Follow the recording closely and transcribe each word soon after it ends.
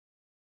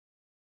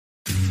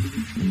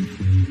Oh,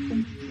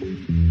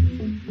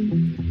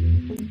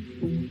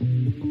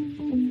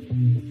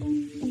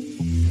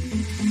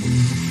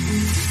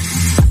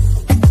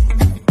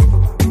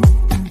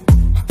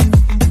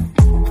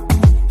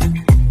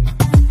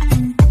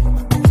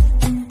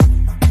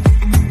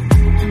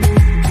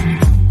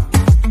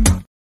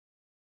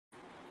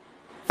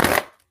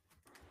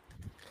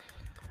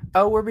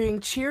 we're being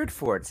cheered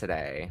for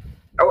today.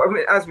 Oh, I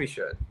mean, as we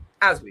should.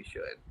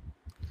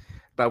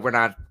 But we're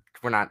not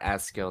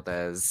as skilled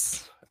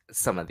as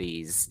some of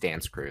these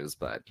dance crews,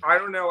 but I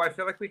don't know. I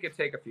feel like we could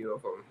take a few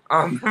of them.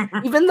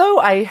 Even though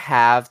I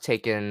have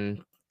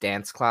taken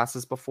dance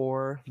classes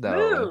before,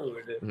 though.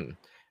 Mood.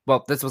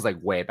 Well, this was like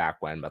way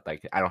back when, but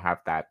like I don't have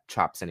that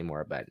chops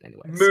anymore. But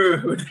anyways,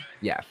 Mood.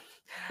 Yeah.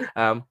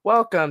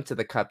 Welcome to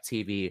the Cup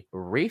TV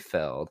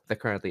Refilled, the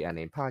currently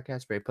unnamed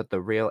podcast where we put the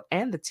real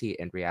and the tea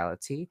in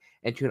reality,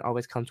 and you can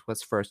always come to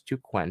us first to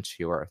quench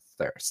your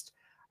thirst.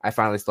 I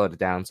finally slowed it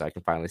down so I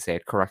can finally say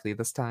it correctly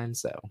this time.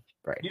 So,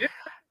 right. You did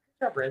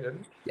good job,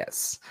 Brandon.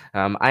 Yes.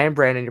 I am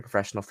Brandon, your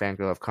professional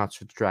fangirl of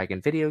Concert Dragon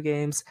video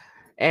games.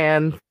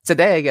 And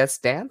today, I guess,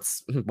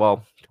 dance?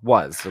 Well,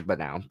 was, but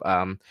now.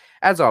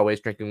 As always,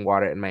 drinking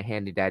water in my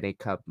handy dandy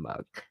cup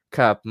mug.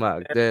 Cup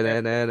mug.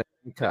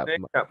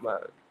 Cup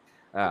mug.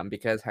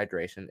 Because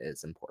hydration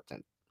is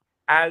important.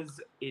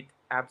 As it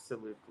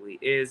absolutely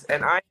is.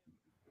 And I'm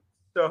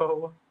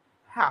so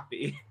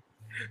happy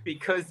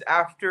because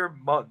after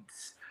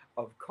months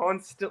of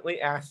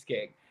constantly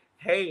asking,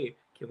 hey,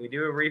 can we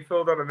do a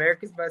refill on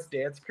America's Best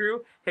Dance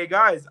Crew? Hey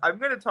guys, I'm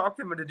going to talk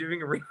them into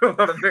doing a refill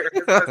on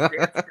America's Best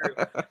Dance Crew.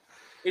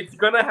 It's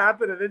going to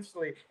happen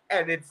eventually,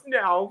 and it's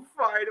now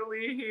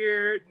finally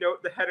here.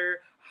 Note the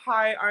header.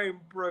 Hi, I'm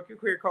Brooke, a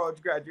queer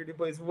college graduate who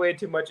plays way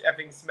too much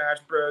effing Smash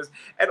Bros.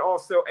 And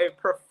also a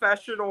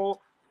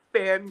professional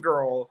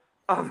fangirl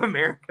of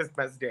America's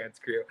Best Dance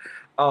Crew.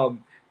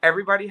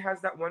 Everybody has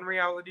that one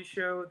reality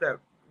show that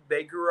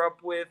they grew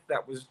up with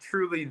that was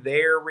truly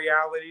their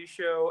reality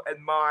show,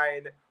 and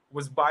mine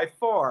was by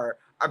far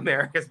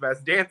America's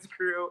Best Dance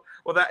Crew.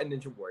 Well, that and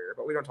Ninja Warrior,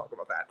 but we don't talk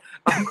about that.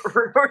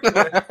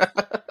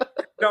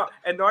 No,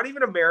 and not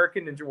even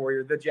American Ninja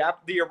Warrior,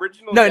 the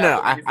original.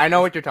 No, I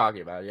know what you're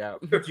talking about. Yeah,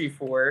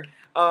 G4.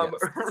 Yes.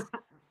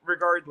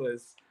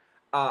 Regardless,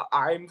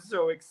 I'm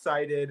so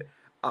excited.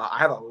 I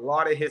have a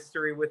lot of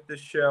history with this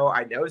show.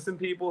 I know some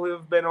people who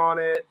have been on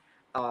it.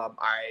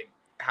 I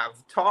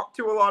have talked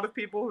to a lot of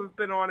people who've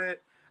been on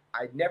it.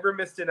 I never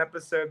missed an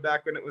episode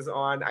back when it was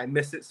on. I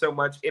miss it so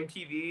much.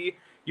 MTV,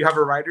 you have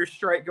a writer's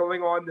strike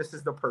going on. This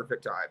is the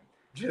perfect time.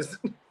 Just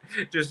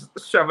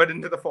shove it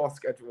into the fall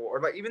schedule,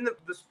 or like even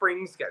the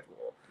spring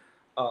schedule.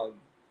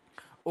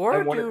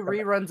 Or do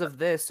reruns of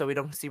this so we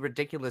don't see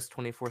ridiculous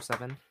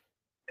 24/7.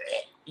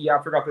 Yeah,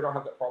 I forgot they don't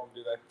have that problem,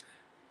 do they?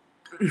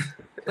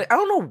 Like, I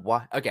don't know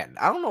why. Again,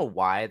 I don't know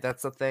why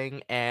that's a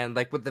thing. And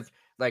like with the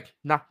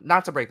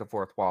not to break the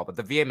fourth wall, but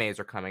the VMAs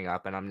are coming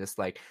up, and I'm just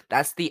like,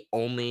 that's the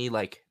only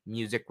like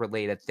music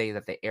related thing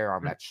that they air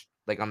on that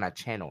on that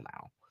channel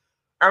now.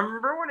 I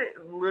remember when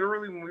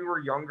we were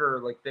younger,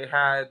 like they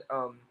had,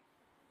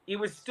 it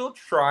was still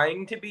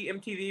trying to be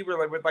MTV, where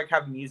like would like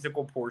have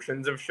musical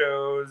portions of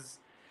shows.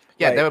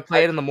 Yeah, like, they would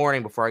play it in the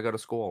morning before I go to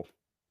school.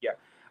 Yeah,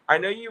 I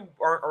know you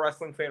aren't a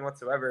wrestling fan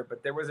whatsoever,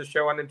 but there was a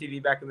show on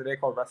MTV back in the day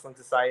called Wrestling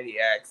Society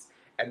X,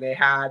 and they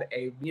had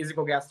a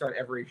musical guest on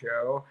every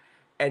show,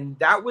 and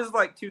that was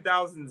like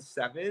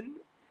 2007,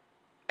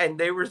 and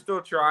they were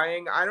still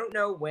trying. I don't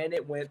know when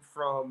it went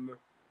from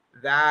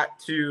that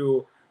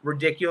to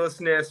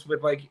ridiculousness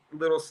with like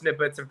little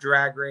snippets of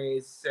Drag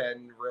Race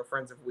and Real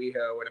Friends of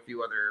WeHo and a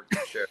few other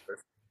shows.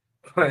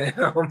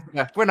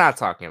 Yeah, we're not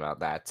talking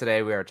about that.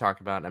 Today we are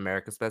talking about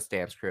America's Best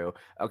Dance Crew.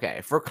 Okay,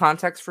 for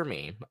context for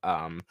me,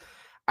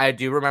 I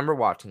do remember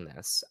watching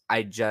this.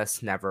 I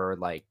just never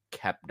like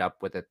kept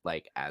up with it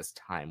like as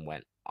time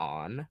went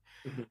on.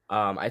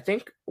 Mm-hmm. I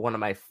think one of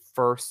my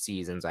first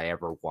seasons I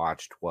ever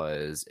watched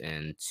was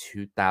in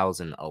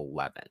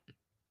 2011.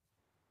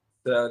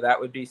 So that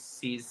would be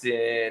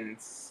season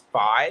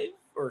 5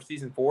 or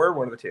season 4,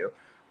 one of the two.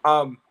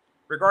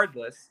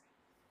 Regardless,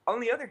 on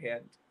the other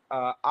hand,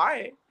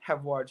 I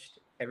have watched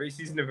every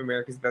season of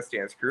America's Best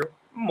Dance Crew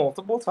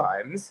multiple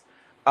times.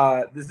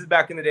 This is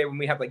back in the day when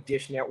we had like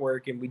Dish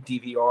Network and we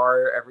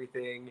DVR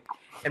everything.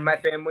 And my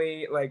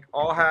family like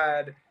all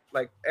had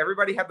like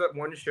everybody had that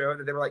one show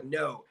that they were like,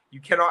 no, you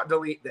cannot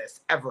delete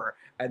this ever.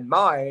 And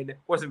mine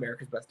was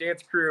America's Best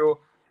Dance Crew.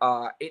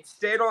 It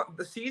stayed on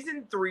the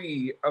season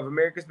 3 of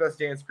America's Best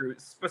Dance Crew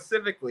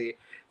specifically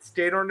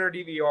stayed on their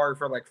DVR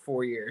for like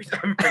 4 years.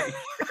 I'm pretty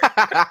sure.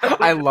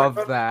 I love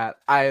that.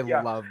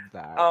 Love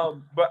that.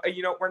 But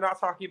you know, we're not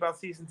talking about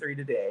season 3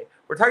 today.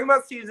 We're talking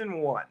about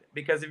season 1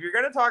 because if you're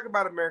going to talk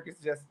about America's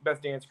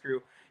Best Dance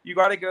Crew, you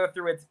got to go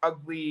through its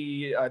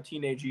ugly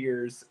teenage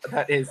years.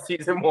 That is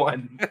season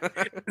 1.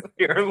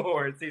 Dear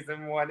Lord,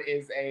 season 1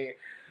 is a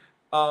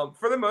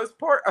for the most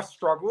part, a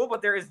struggle,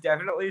 but there is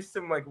definitely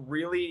some like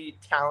really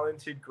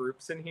talented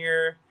groups in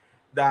here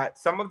that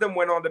some of them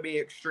went on to be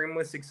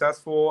extremely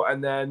successful,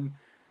 and then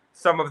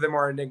some of them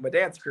are Enigma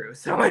Dance Crew.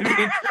 So I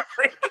mean,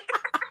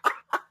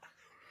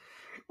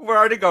 We're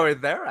already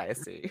going there, I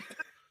see.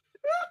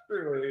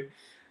 Truly.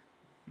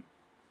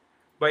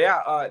 But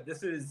yeah,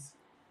 this is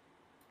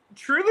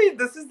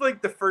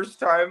like the first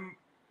time.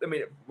 I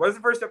mean, it was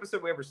the first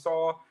episode we ever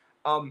saw.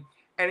 And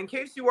in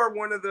case you are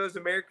one of those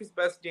America's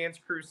Best Dance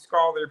Crew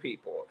scholar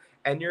people,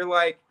 and you're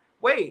like,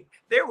 wait,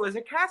 there was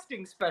a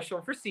casting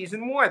special for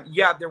season 1.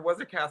 Yeah, there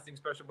was a casting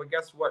special, but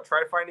guess what?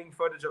 Try finding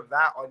footage of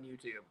that on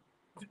YouTube.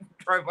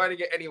 Try finding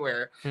it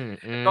anywhere.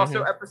 Mm-hmm. It's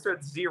also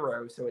episode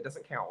 0, so it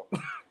doesn't count.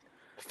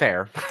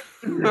 Fair.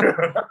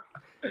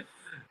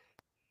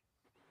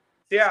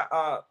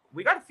 Yeah,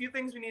 we got a few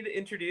things we need to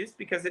introduce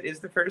because it is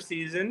the first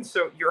season.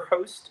 So your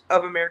host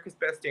of America's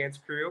Best Dance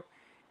Crew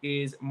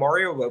is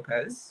Mario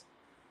Lopez.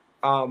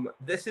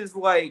 This is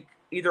like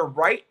either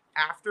right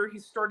after he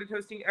started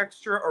hosting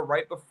Extra or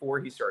right before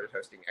he started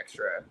hosting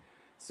Extra.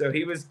 So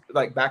he was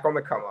like back on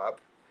the come up.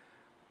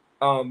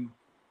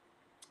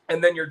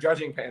 And then your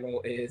judging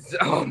panel is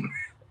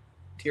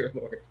dear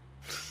Lord.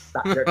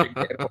 That judging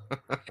panel.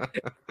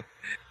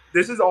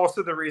 This is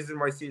also the reason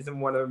why season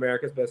 1 of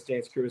America's Best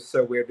Dance Crew is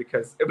so weird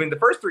because, I mean, the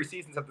first 3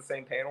 seasons have the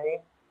same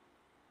panel,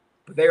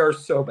 but they are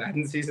so bad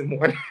in season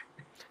 1.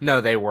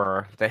 No, they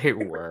were. They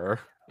were.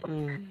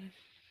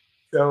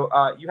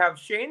 So you have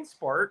Shane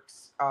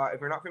Sparks. If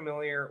you're not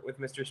familiar with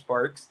Mr.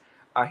 Sparks,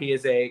 he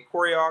is a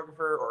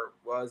choreographer or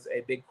was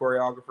a big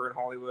choreographer in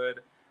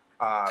Hollywood.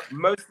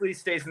 Mostly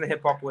stays in the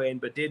hip hop lane,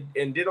 but did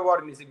a lot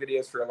of music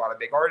videos for a lot of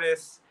big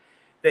artists.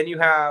 Then you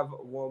have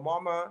Lil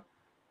Mama.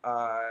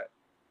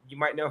 You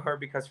might know her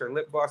because her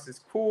lip gloss is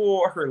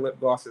cool. Her lip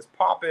gloss is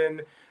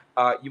poppin'.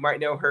 You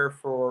might know her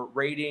for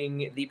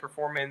rating the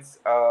performance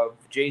of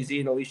Jay-Z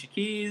and Alicia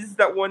Keys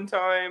that one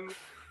time.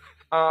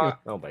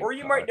 Or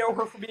you might know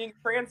her for being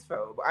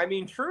transphobe. I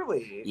mean,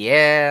 truly.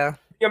 Yeah.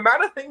 The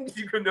amount of things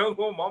you could know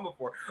Lil Mama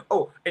for.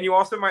 Oh, and you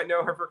also might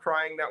know her for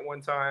crying that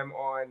one time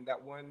on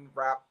that one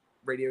rap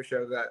radio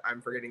show that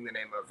I'm forgetting the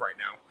name of right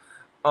now.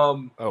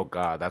 Oh,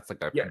 God. That's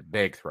like a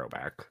big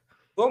throwback.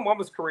 Lil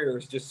Mama's career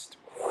is just...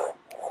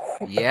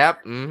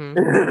 Yep.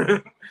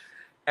 Mm-hmm.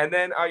 And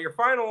then your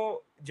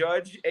final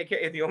judge,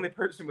 aka the only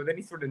person with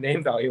any sort of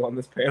name value on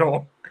this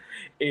panel,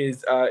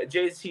 is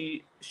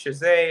JC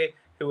Chazet,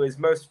 who is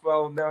most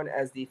well known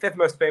as the 5th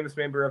most famous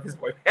member of his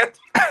boy band.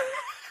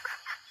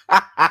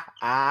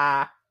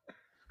 I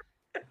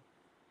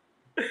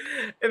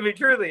mean,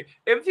 truly,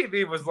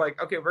 MTV was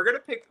like, okay, we're gonna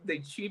pick the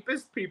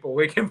cheapest people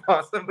we can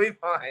possibly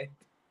find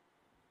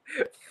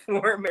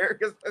for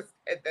America's Best.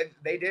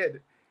 They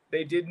did.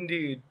 They did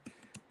indeed.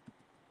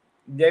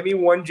 Name me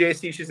one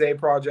JC Chazet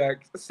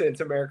project since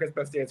America's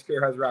Best Dance Crew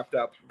has wrapped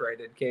up,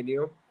 Brandon. Can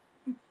you?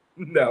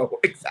 No,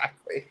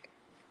 exactly.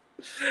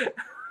 But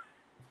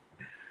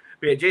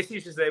yeah,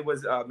 JC Chazet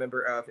was a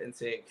member of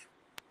NSYNC.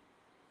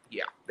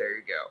 Yeah, there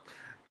you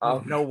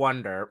go. No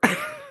wonder.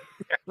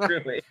 Yeah,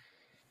 really.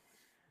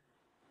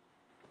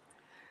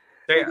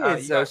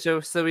 So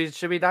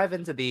should we dive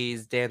into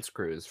these dance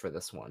crews for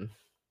this one?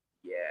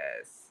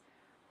 Yes.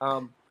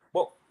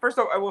 Well, first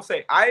off, I will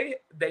say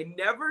they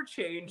never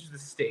changed the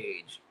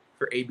stage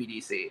for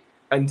ABDC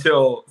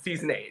until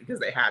season 8 because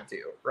they had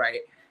to, right?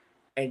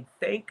 And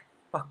thank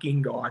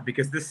fucking God,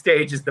 because this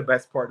stage is the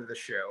best part of the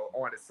show,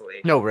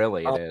 honestly. No,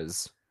 really, it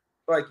is.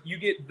 Like you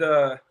get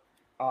the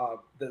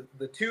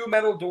 2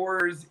 metal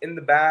doors in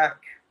the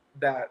back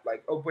that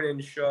like open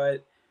and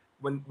shut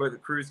where the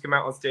crews come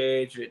out on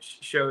stage, which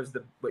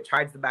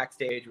hides the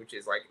backstage, which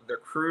is like their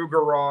crew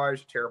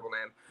garage. Terrible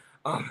name.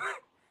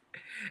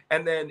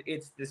 And then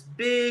it's this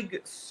big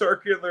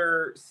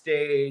circular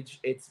stage.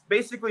 It's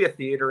basically a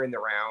theater in the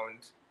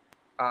round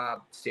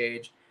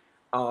stage.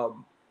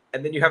 And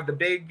then you have the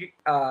big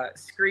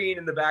screen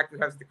in the back that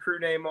has the crew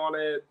name on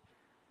it.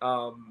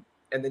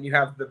 And then you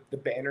have the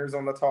banners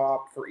on the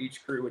top for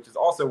each crew, which is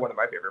also one of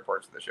my favorite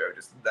parts of the show,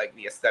 just like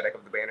the aesthetic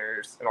of the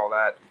banners and all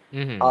that.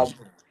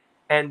 Mm-hmm.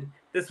 And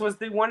this was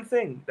the one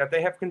thing that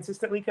they have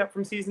consistently kept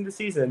from season to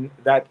season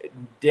that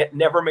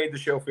never made the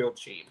show feel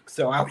cheap.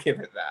 So I'll give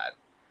it that.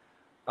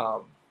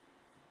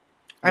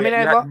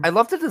 I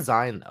love the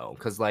design though,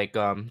 because like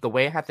the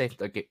way it had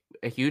like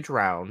a huge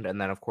round,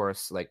 and then of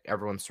course like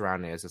everyone's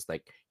surrounding is just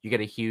like you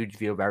get a huge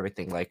view of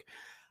everything. Like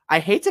I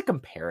hate to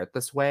compare it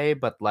this way,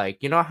 but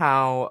like you know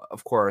how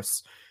of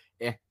course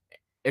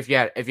if you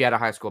had a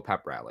high school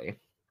pep rally,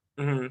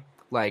 mm-hmm.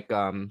 like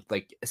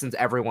since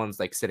everyone's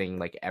like sitting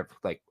like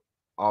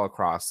all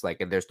across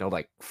like and there's no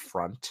like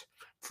front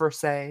per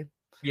se,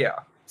 yeah.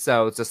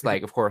 So it's just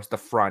like of course the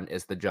front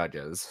is the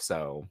judges,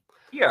 so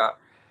yeah.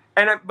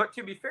 And but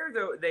to be fair,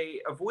 though,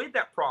 they avoid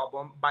that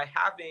problem by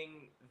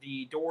having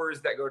the doors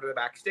that go to the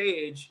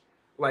backstage,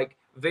 like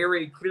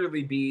very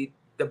clearly be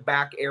the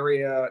back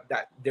area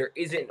that there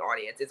isn't an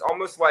audience. It's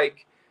almost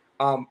like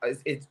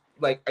it's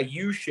like a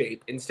U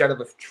shape instead of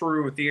a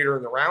true theater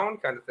in the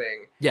round kind of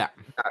thing. Yeah,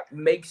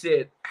 makes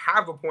it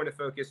have a point of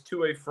focus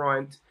to a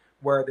front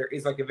where there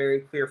is like a very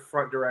clear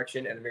front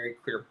direction and a very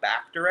clear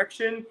back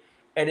direction.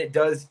 And it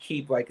does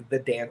keep like the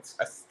dance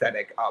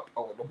aesthetic up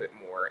a little bit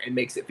more and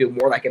makes it feel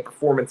more like a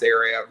performance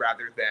area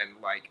rather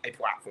than like a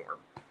platform.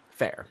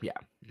 Fair, yeah.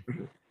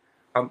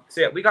 So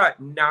yeah, we got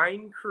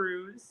 9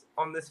 crews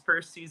on this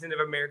first season of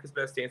America's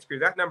Best Dance Crew.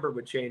 That number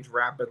would change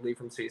rapidly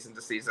from season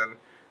to season,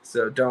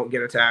 so don't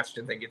get attached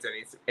and think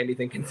it's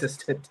anything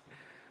consistent.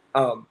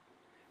 Um,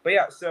 but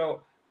yeah,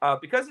 so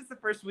because it's the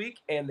first week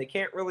and they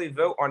can't really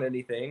vote on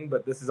anything,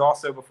 but this is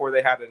also before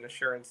they had an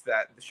assurance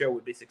that the show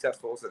would be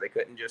successful, so they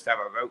couldn't just have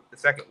a vote the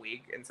second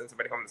week and send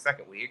somebody home the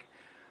second week.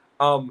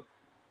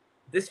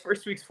 This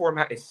first week's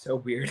format is so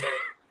weird.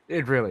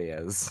 It really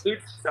is.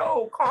 It's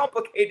so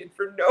complicated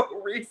for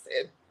no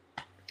reason.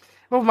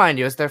 Well, mind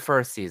you, it's their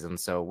first season,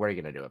 so what are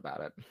you gonna do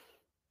about it?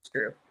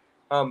 True.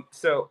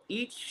 So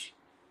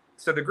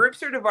the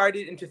groups are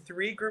divided into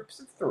 3 groups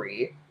of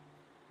 3.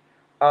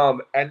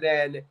 And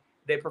then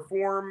they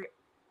perform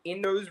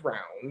in those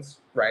rounds,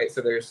 right?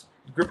 So there's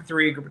group of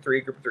 3, group of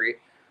 3, group of 3.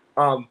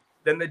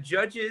 Then the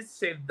judges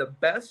save the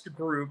best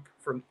group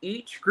from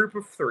each group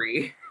of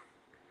 3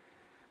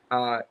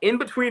 in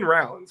between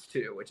rounds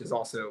too, which is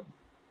also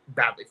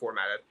badly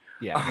formatted.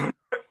 Yeah.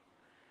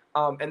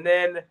 And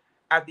then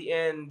at the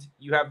end,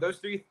 you have those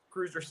 3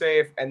 crews are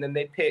safe, and then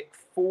they pick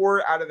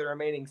 4 out of the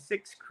remaining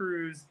 6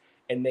 crews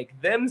and make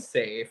them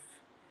safe.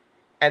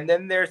 And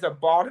then there's a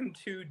bottom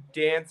 2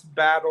 dance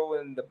battle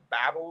in the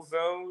battle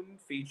zone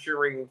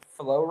featuring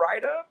Flow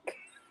Rida.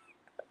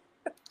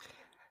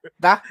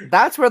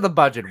 That's where the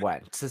budget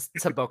went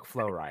to book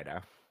Flow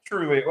Rida.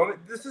 Truly. Well,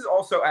 this is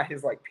also at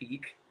his like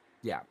peak.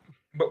 Yeah.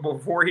 But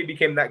before he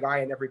became that guy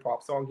in every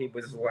pop song, he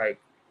was like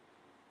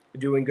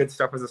doing good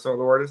stuff as a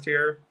solo artist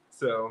here.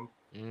 So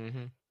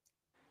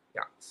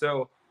yeah.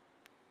 So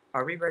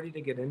are we ready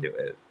to get into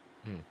it?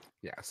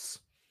 Yes.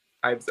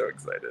 I'm so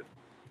excited.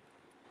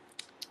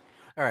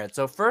 All right.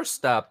 So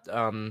first up,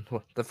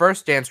 the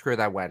first dance crew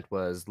that went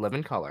was Live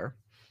in Color.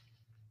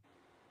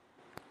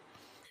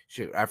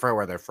 Shoot, I forget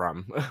where they're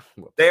from.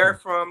 They are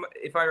from,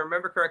 if I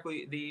remember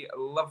correctly, the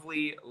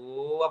lovely,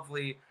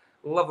 lovely,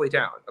 lovely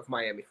town of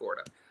Miami,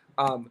 Florida.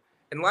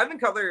 And Live in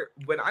Color,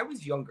 when I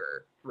was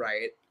younger,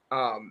 right?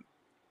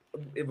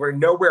 We're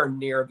nowhere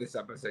near this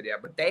episode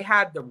yet, but they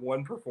had the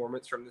one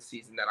performance from the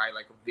season that I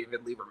like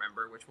vividly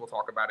remember, which we'll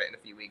talk about it in a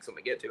few weeks when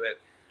we get to it.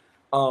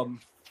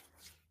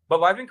 But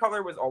Live in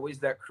Color was always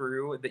that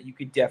crew that you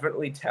could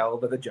definitely tell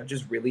that the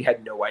judges really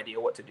had no idea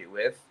what to do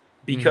with,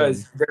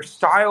 because their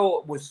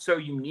style was so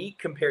unique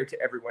compared to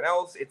everyone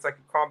else. It's like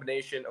a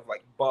combination of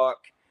like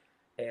buck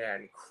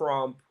and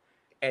crump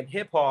and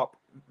hip hop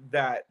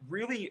that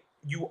really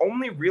you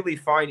only really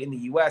find in the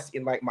US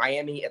in like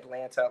Miami,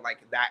 Atlanta, like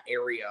that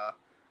area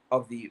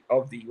of the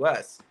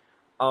US.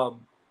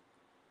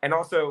 And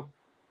also,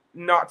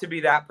 not to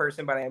be that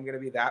person, but I am going to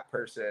be that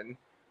person.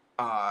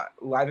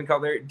 Live in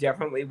Color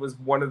definitely was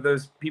one of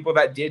those people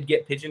that did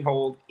get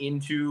pigeonholed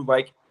into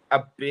like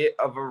a bit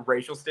of a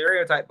racial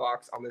stereotype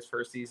box on this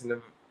first season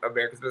of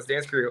America's Best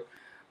Dance Crew.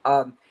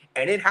 And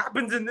it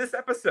happens in this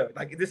episode.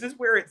 Like, this is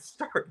where it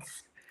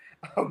starts.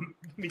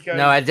 Because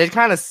no, I did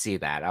kind of see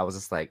that. I was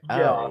just like, oh,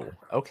 yeah.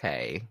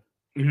 Okay.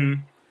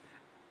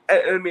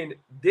 I mean,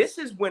 this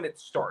is when it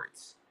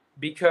starts,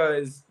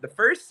 because the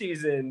first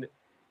season,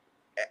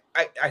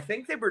 I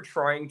think they were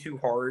trying too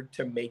hard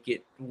to make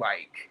it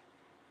like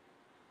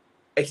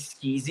a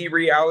skeezy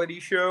reality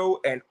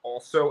show and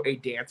also a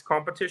dance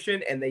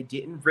competition, and they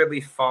didn't really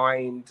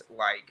find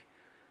like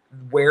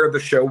where the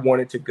show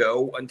wanted to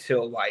go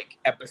until like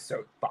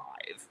episode 5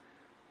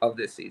 of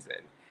this season.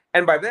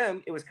 And by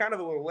then it was kind of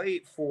a little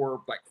late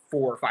for like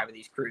 4 or 5 of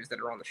these crews that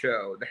are on the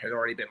show that had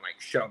already been like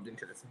shoved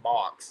into this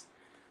box.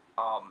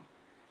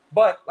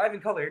 But Live in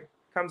Color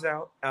comes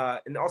out,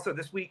 and also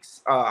this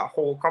week's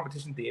whole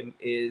competition theme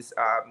is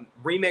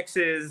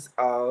remixes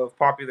of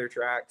popular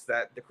tracks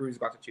that the crews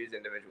got to choose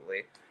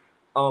individually.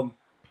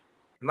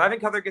 Live in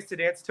Color gets to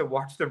dance to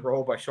Watch Them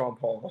Roll by Sean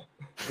Paul,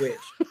 which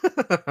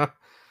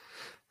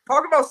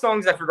talk about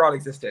songs I forgot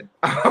existed.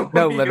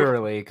 No,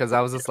 literally, because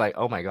I was just like,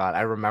 oh my god,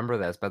 I remember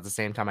this, but at the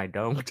same time I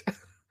don't.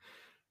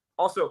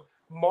 Also,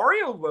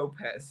 Mario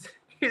Lopez,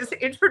 his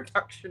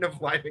introduction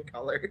of Live in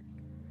Color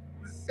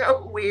is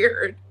so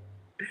weird.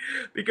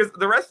 Because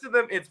the rest of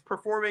them, it's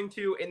performing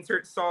to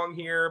insert song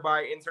here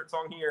by insert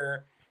song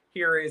here.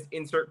 Here is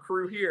insert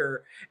crew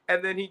here.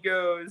 And then he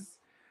goes,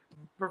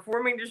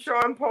 performing to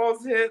Sean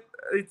Paul's hit,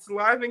 it's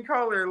Live in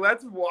Color,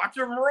 let's watch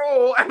him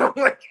roll. And I'm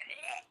like,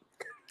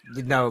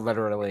 no,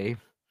 literally.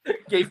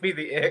 Gave me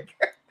the ick.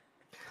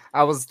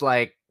 I was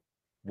like,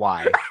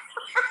 why?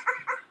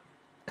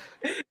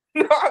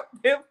 Not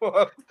hip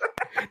hop.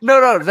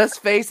 No, this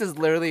face is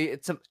literally,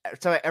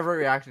 to every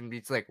reaction,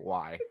 it's like,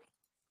 why?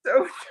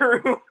 So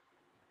true.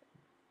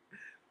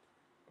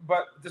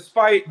 But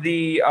despite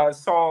the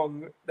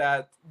song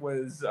that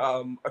was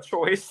a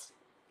choice,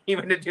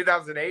 even in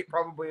 2008,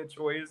 probably a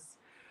choice,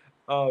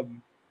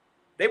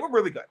 they were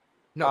really good.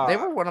 No, they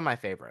were one of my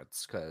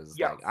favorites, because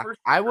yeah, like,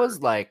 I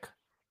was like,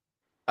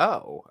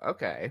 oh,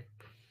 okay.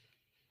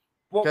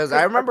 Because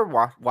I remember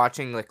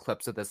watching like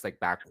clips of this like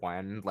back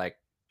when, like,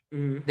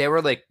 they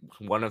were like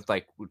one of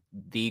like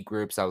the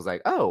groups I was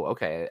like, oh,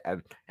 okay.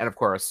 And of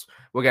course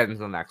we'll get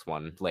into the next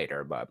one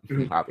later, but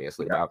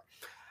obviously yeah.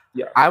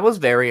 Yeah. I was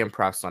very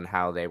impressed on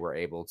how they were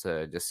able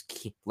to just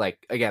keep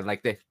like again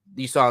like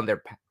you saw in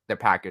their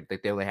package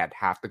like they only had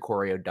half the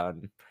choreo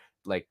done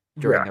like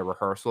during Yeah. their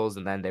rehearsals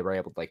and then they were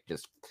able to like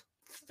just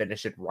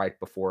finish it right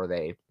before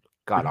they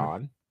got Mhm.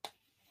 on.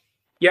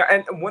 Yeah,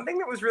 and one thing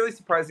that was really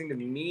surprising to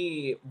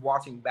me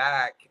watching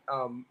back,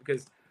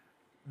 because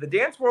the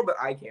dance world that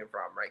I came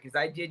from, right? Because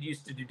I did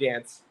used to do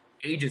dance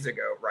ages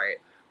ago, right?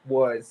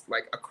 Was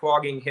like a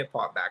clogging hip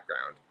hop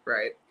background,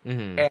 right?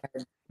 Hmm.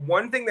 And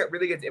one thing that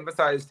really gets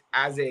emphasized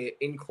as a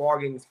in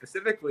clogging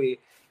specifically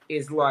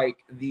is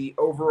like the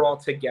overall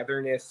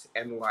togetherness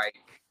and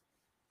like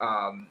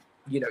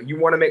you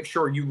want to make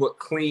sure you look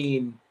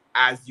clean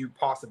as you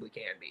possibly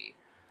can be.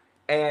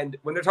 And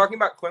when they're talking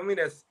about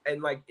cleanliness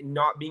and like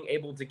not being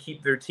able to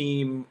keep their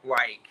team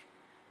like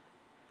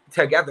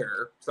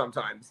together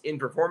sometimes in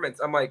performance,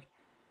 I'm like,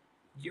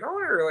 y'all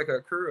are like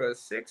a crew of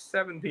 6,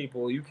 7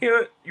 people. You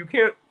can't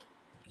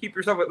keep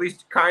yourself at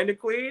least kind of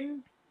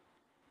clean,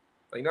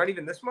 like not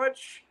even this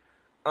much.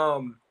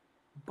 Um,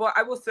 but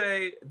I will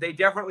say they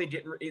definitely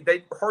didn't.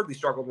 They hardly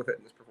struggled with it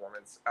in this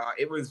performance.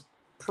 It was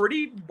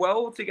pretty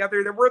well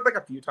together. There were like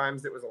a few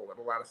times it was a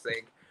little out of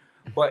sync,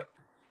 but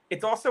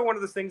it's also one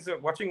of those things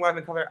that watching live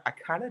in color, I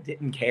kind of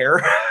didn't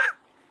care.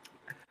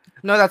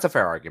 No, that's a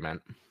fair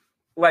argument.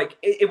 Like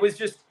it was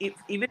just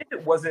even if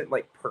it wasn't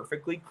like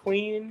perfectly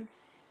clean,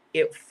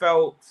 it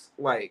felt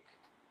like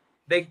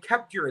they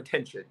kept your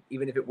attention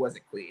even if it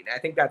wasn't clean. I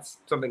think that's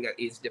something that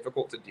is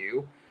difficult to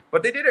do,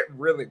 but they did it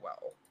really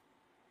well.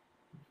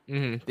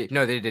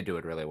 No, they did do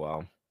it really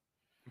well.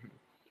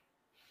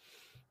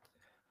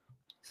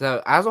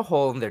 So as a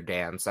whole in their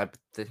dance,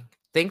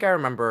 think I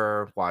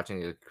remember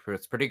watching it.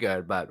 It's pretty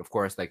good, but of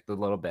course, like the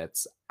little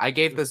bits, I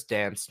gave this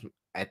dance,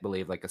 I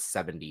believe, like a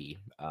 70,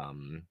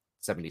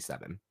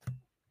 77.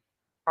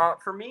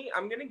 For me,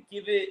 I'm gonna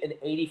give it an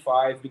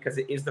 85 because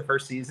it is the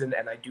first season,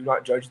 and I do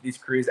not judge these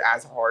crews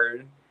as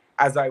hard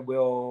as I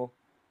will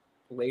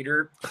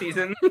later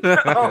seasons.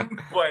 But I mean,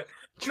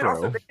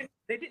 also True.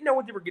 they didn't know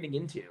what they were getting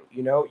into.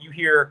 You know, you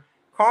hear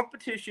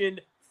competition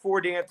for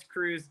dance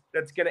crews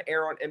that's gonna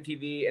air on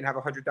MTV and have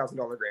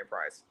 $100,000 grand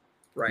prize,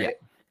 Yeah. right?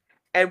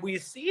 And we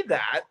see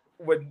that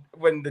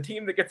when the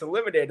team that gets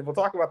eliminated, we'll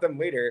talk about them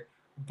later.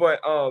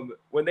 But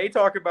when they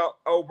talk about,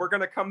 oh, we're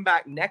gonna come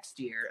back next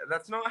year,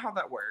 that's not how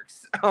that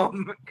works.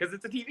 Because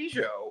it's a TV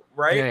show,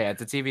 right? Yeah,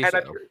 it's a TV And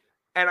I show.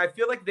 and I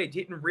feel like they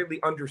didn't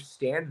really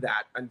understand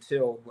that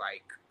until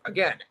like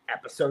again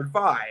episode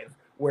 5,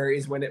 where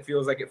is when it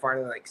feels like it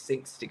finally like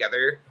sinks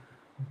together.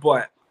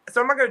 But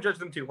so I'm not gonna judge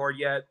them too hard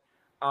yet.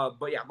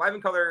 But yeah, Live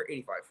in Color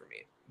 85 for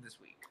me this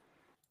week.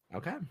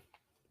 Okay.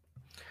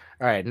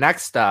 All right.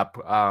 Next up,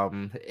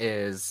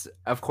 is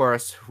of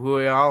course who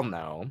we all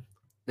know,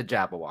 the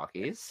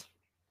Jabberwockies.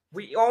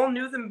 We all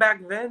knew them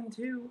back then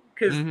too,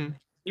 because Mm-hmm.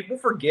 people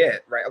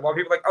forget, right? A lot of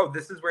people are like, oh,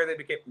 this is where they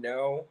became.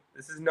 No,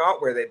 this is not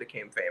where they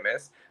became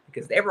famous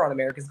because they were on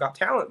America's Got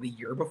Talent the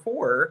year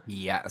before,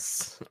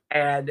 Yes.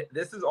 and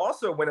this is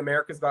also when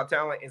America's Got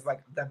Talent is like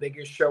the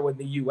biggest show in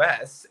the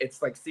U.S.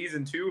 It's like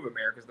season 2 of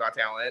America's Got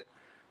Talent,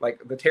 like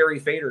the Terry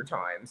Fader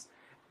times,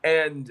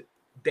 and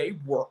they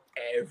were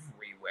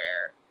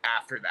everywhere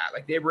after that.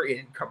 Like they were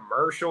in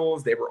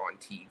commercials, they were on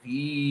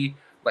TV,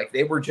 like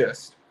they were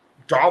just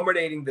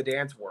dominating the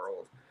dance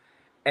world.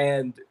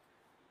 And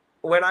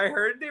when I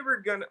heard they were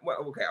gonna, well,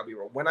 okay, I'll be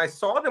real. When I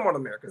saw them on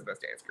America's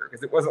Best Dance Crew,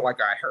 because it wasn't like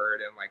I heard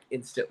and like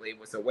instantly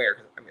was aware,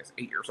 because I mean, it's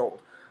 8 years old.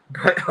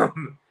 But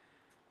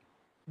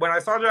when I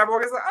saw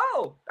Jabberwock, I was like,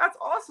 oh, that's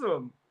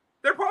awesome.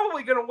 They're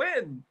probably gonna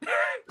win.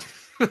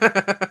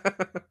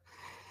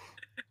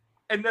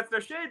 And that's no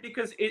shade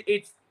because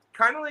it's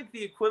kind of like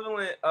the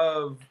equivalent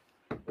of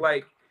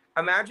like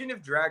imagine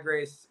if Drag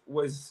Race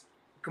was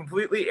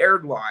completely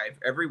aired live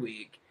every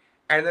week,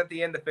 and at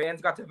the end the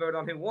fans got to vote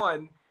on who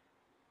won.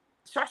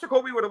 Sasha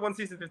Colby would have won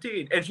season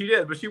 15, and she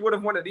did, but she would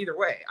have won it either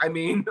way. I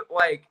mean,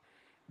 like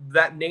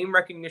that name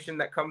recognition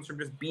that comes from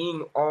just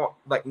being all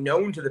like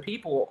known to the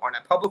people on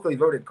a publicly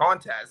voted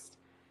contest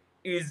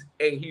is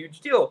a huge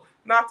deal.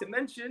 Not to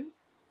mention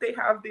they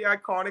have the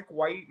iconic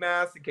white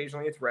mask.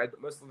 Occasionally it's red,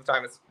 but most of the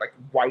time it's like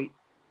white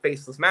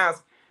faceless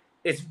mask.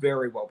 It's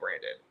very well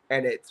branded,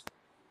 and it's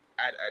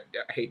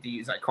I hate to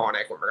use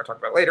iconic when we're gonna talk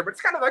about it later, but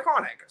it's kind of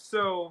iconic.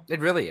 So It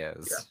really yeah,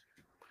 is.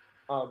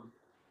 um,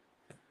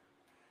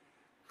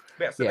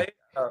 yeah. So Yeah.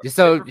 they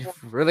So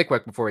performed. really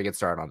quick before we get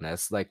started on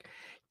this, like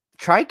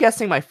try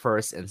guessing my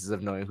first instance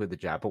of knowing who the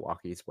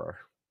Jabberwockies were.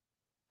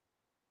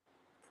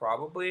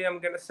 Probably, I'm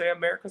gonna say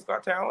America's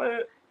Got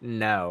Talent.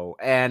 No,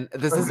 and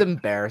this is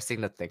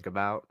embarrassing to think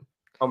about.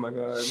 Oh my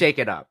god. Shake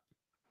It Up.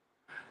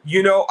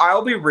 You know,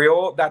 I'll be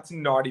real, that's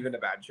not even a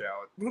bad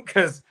shout.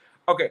 Because,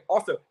 okay,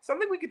 also,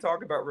 something we could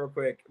talk about real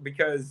quick,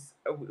 because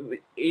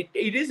it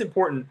is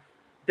important.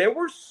 There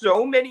were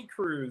so many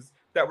crews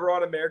that were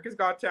on America's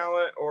Got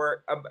Talent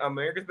or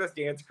America's Best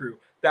Dance Crew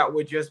that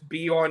would just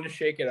be on to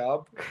Shake It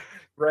Up,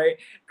 right?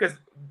 Because,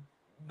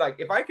 like,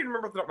 if I can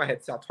remember off the top of my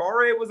head,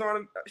 Saltare was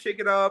on Shake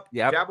It Up,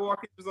 Yep.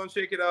 Jabberwockies was on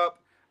Shake It Up,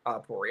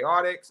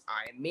 Poriotics,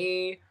 I and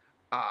Me.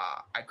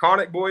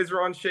 Iconic Boys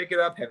were on Shake It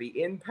Up,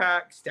 Heavy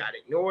Impact,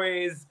 Static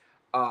Noise,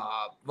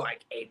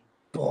 like a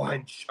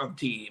bunch of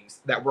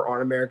teams that were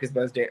on America's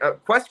Best Dance.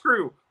 Quest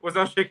Crew was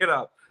on Shake It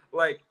Up,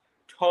 like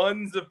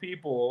tons of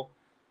people.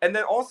 And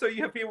then also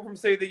you have people from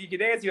Say That You Can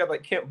Dance. You have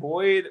like Kent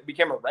Boyd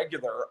became a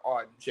regular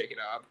on Shake It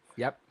Up.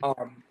 Yep.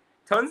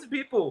 Tons of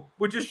people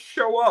would just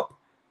show up,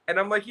 and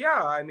I'm like,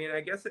 yeah, I mean, I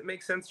guess it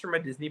makes sense from a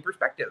Disney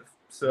perspective.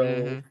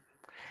 So,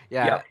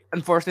 yeah.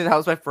 Unfortunately, that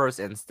was my first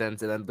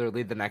instance, and then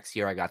literally the next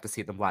year I got to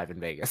see them live in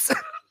Vegas.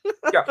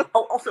 yeah.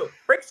 Oh, also,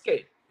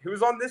 Breakskate, who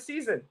was on this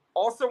season,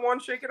 also on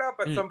Shake It Up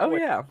at some point. Oh,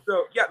 yeah.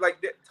 So, yeah, like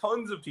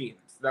tons of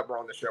teams that were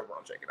on the show were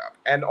on Shake It Up.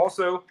 And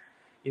also,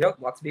 you know,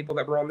 lots of people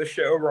that were on the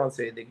show were on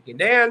Say That You Can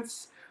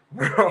Dance,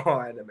 we're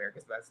on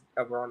America's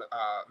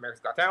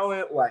Got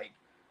Talent, like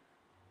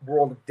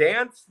World of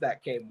Dance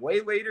that came way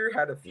later,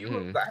 had a few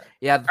of that.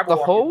 Yeah, the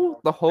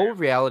whole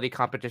reality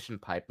competition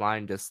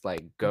pipeline just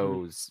like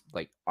goes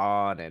like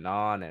on and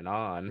on and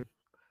on.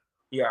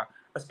 Yeah,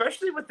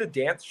 especially with the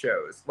dance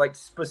shows, like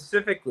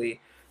specifically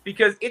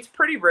because it's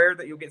pretty rare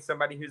that you'll get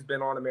somebody who's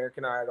been on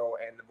American Idol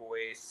and The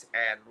Voice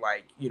and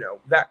like, you know,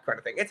 that kind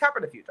of thing. It's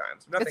happened a few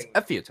times. It's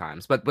a few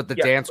times, but the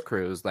dance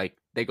crews, like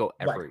they go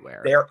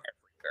everywhere. They're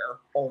everywhere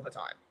all the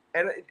time.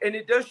 And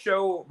it does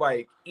show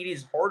like it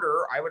is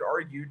harder, I would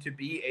argue, to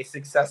be a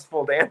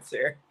successful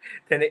dancer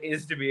than it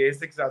is to be a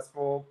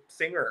successful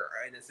singer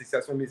and a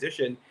successful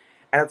musician.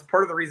 And it's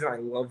part of the reason I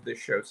love this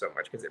show so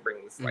much because it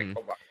brings like a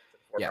lot.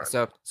 Yeah,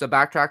 so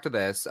backtrack to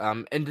this.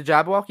 In the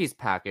Jabberwockies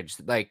package,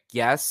 like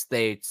yes,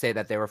 they say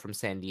that they were from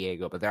San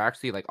Diego, but they're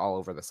actually like all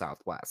over the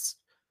Southwest.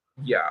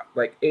 Yeah,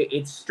 like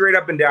it's straight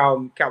up and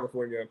down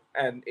California,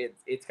 and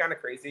it's kind of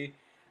crazy.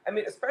 I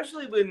mean,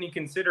 especially when you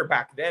consider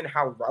back then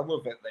how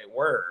relevant they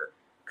were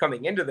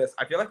coming into this.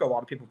 I feel like a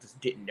lot of people just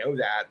didn't know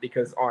that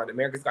because on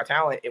America's Got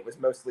Talent, it was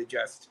mostly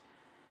just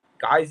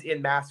guys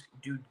in masks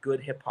do good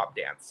hip hop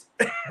dance,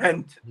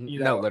 and you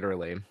know,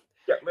 literally,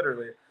 yeah,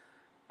 literally.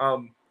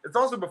 It's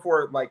also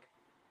before like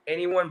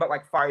anyone but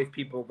like 5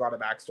 people got a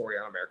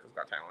backstory on America's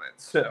Got Talent,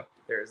 so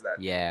there's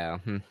that. Yeah.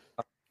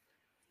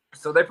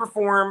 So they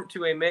perform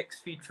to a mix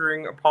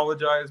featuring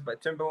 "Apologize" by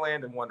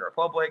Timbaland and One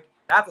Republic.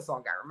 That's a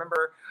song I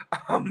remember.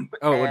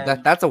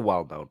 That's a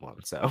well-known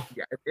one. So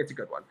yeah, it's a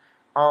good one.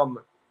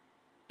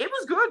 It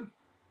was good.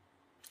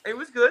 It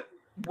was good.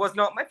 Was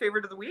not my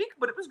favorite of the week,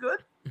 but it was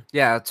good.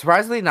 Yeah,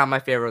 surprisingly not my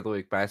favorite of the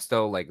week, but I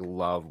still like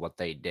love what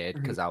they did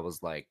because I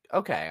was like,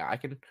 okay, I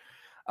can.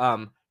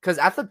 Because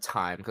at the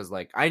time, because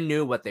like I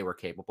knew what they were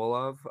capable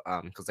of.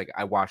 Because like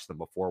I watched them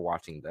before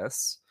watching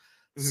this,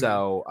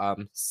 so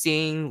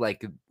seeing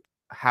like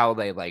how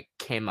they like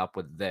came up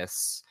with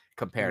this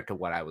compared to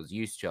what I was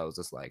used to, I was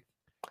just like,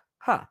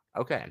 huh,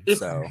 okay.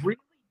 It's really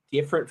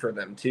different for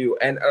them too,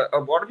 and a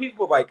lot of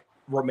people like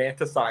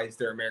romanticize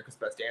their America's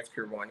Best Dance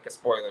Crew one because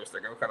spoilers, they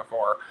go kind of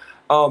far.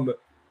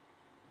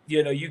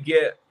 You know, you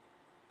get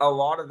a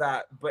lot of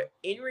that, but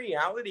in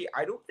reality,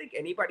 I don't think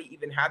anybody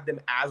even had them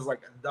as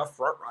like the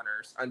front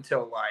runners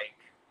until like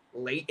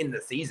late in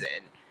the season,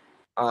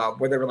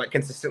 where they were like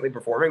consistently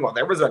performing. Well,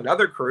 there was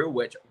another crew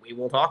which we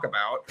will talk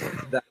about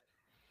that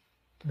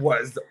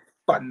was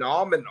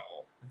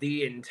phenomenal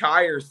the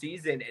entire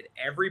season, and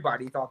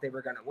everybody thought they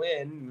were going to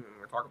win.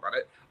 We'll talk about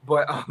it,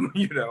 but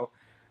you know,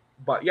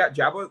 but yeah,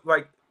 Jabba,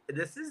 like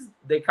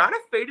they kind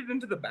of faded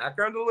into the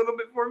background a little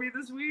bit for me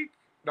this week.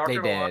 They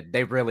did.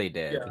 They really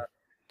did. Yeah.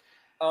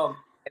 And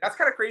that's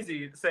kind of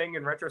crazy saying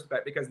in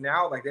retrospect because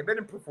now like they've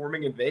been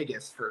performing in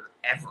Vegas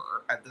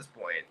forever at this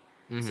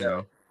point.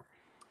 So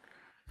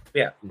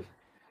yeah.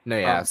 No,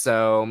 yeah.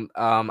 So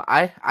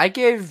I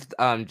gave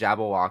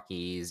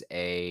Jabberwockies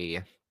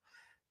a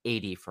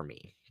 80 for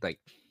me. Like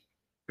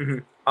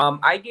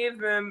I gave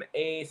them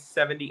a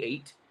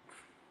 78.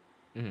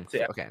 So,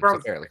 yeah, okay, so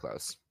fairly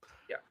close.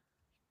 Yeah.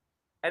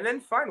 And then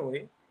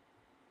finally,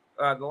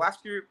 the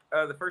last crew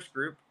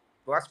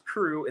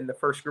in the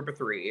first group of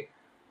 3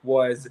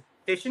 was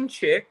Fish and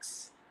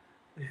Chicks,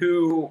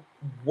 who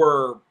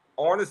were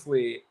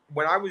honestly,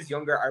 when I was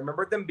younger, I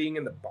remember them being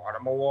in the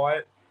bottom a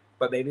lot,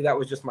 but maybe that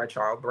was just my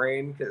child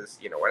brain because,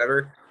 you know,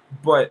 whatever.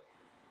 But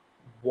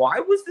why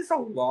was this a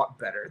lot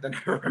better than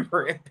I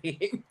remember it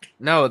being?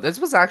 No, this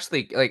was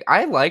actually, like,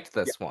 I liked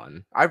this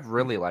one. I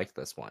really liked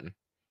this one.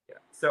 Yeah.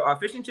 So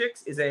Fish and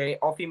Chicks is a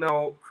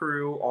all-female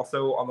crew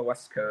also on the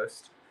West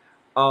Coast.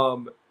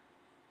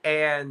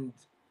 And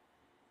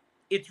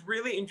it's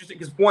really interesting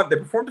because one, they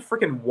performed a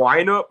freaking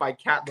Wine Up by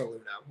Cat the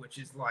Luna, which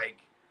is like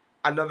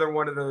another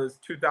one of those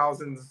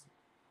 2000s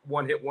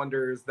one-hit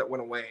wonders that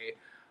went away.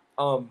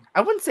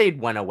 I wouldn't say it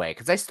went away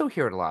because I still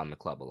hear it a lot in the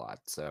club a lot.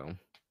 So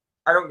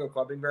I don't go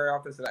clubbing very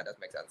often, so that does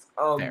make sense.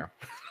 Fair.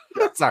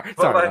 Yeah. sorry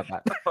about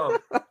that.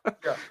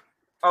 Yeah.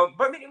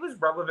 But I mean, it was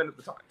relevant at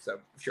the time, so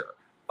sure.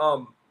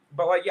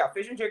 But like, yeah,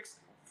 Fish and Chicks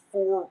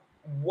for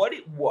what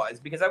it was,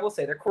 because I will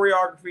say their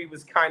choreography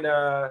was kind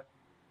of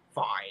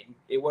fine.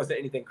 It wasn't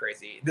anything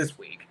crazy this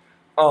week.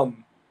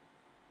 And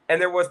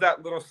there was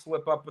that little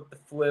slip up with the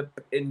flip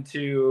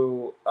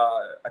into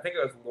I think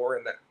it was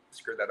Lauren that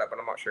screwed that up, and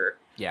I'm not sure.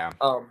 Yeah.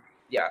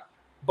 Yeah.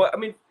 But I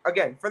mean,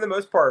 again, for the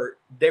most part,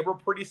 they were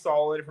pretty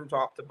solid from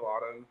top to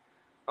bottom.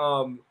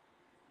 Um,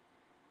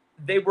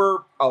 they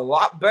were a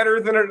lot better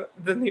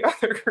than the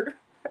other group.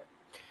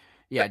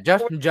 Yeah,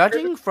 just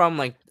judging from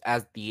like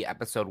as the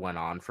episode went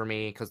on for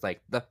me, because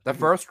like the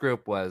first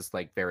group was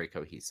like very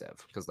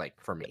cohesive, because like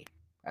for me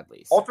at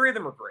All least. three of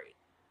them were great.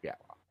 Yeah.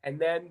 And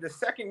then the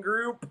second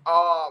group,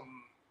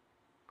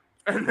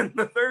 and then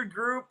the third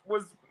group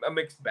was a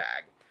mixed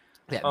bag.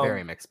 Yeah,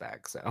 very mixed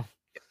bag. So,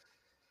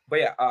 But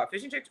yeah,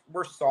 Fish and Chicks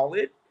were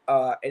solid.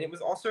 And it was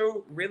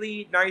also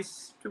really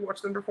nice to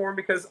watch them perform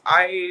because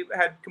I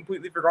had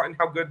completely forgotten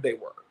how good they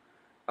were.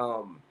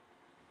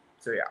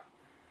 So yeah.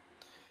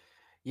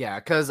 yeah,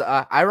 because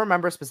I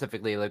remember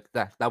specifically like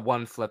that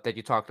one flip that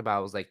you talked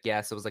about was like,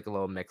 yes, it was like a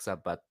little mix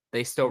up, but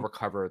they still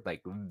recovered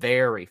like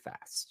very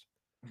fast.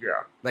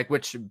 Yeah. Like,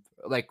 which,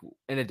 like,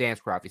 in a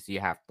dance choreography, obviously, you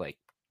have to, like,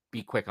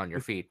 be quick on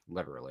your feet,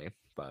 literally.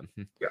 But,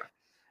 Yeah.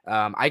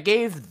 I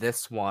gave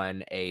this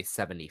one a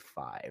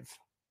 75.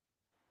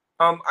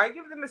 I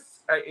give them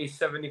a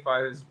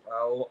 75 as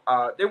well.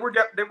 They were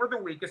the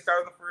weakest out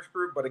of the first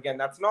group, but again,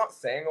 that's not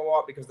saying a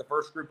lot because the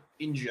first group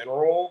in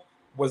general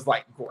was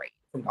like great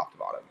from top to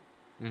bottom.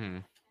 Mm-hmm.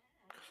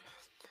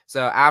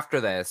 So after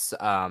this,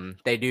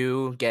 they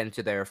do get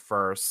into their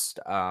first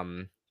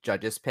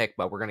judges pick,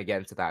 but we're gonna get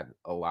into that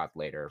a lot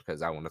later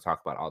because I want to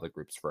talk about all the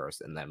groups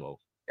first, and then we'll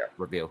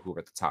reveal who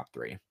were the top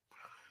three.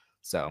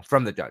 So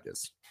from the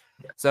judges.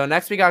 Yeah. So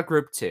next we got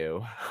group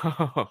 2.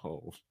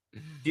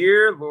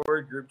 Dear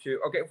Lord, group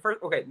 2. Okay,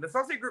 let's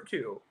not say group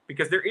 2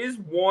 because there is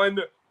one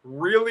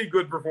really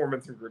good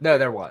performance in group 2. No,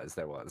 there was,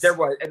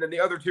 and then the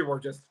other two were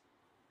just.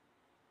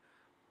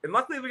 And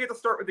luckily, we get to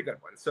start with the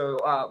good ones.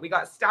 So we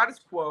got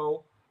Status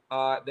Quo.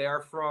 They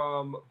are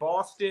from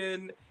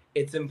Boston.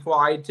 It's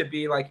implied to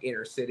be like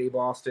inner city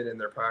Boston in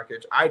their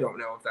package. I don't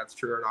know if that's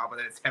true or not, but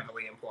it's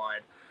heavily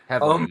implied.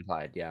 Heavily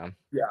implied, yeah.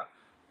 Yeah.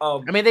 I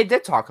mean, they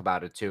did talk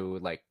about it too,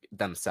 like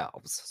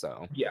themselves.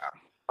 So yeah.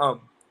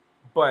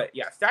 But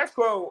yeah, Status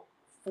Quo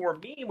for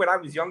me when I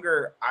was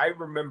younger, I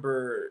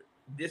remember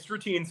this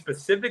routine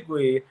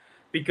specifically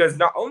because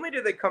not only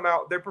did they come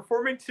out, they're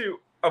performing to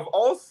of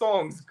all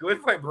songs,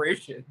 "Good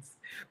Vibrations"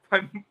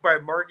 by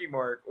Marky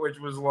Mark, which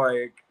was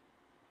like,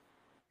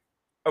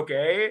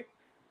 okay,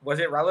 was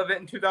it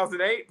relevant in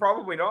 2008?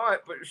 Probably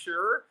not, but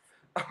sure.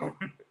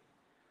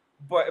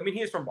 But I mean,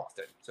 he is from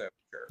Boston, so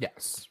sure.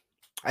 Yes,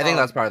 I think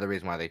that's part of the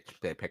reason why they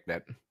picked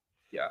it.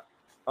 Yeah,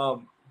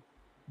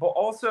 but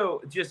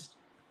also just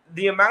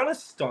the amount of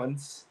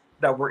stunts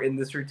that were in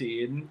this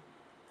routine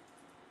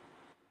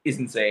is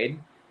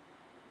insane.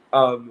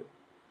 The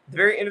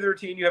very end of the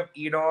routine, you have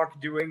Enoch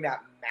doing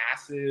that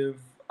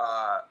massive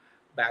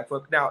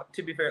backflip. Now,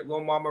 to be fair,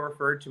 Lil Mama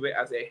referred to it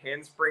as a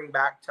handspring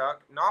back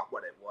tuck. Not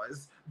what it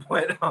was,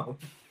 but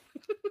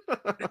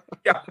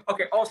yeah.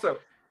 Okay. Also,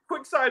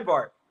 quick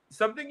sidebar: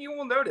 something you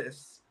will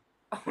notice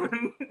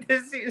on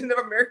this season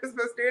of America's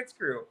Best Dance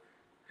Crew,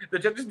 the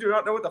judges do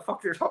not know what the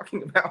fuck they're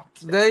talking about.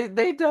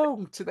 They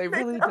don't. They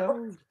really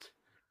don't.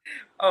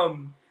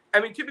 I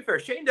mean, to be fair,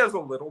 Shane does a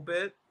little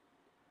bit,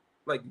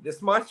 like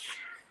this much.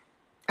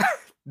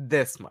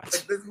 This much.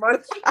 Like this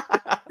much.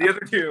 The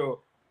other two.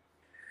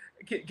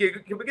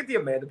 Can we get the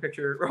Amanda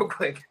picture real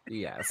quick?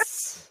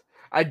 Yes.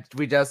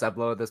 We just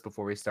uploaded this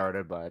before we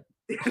started, but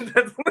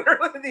that's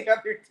literally the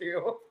other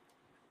two.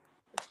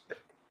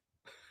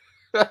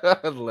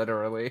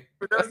 Literally.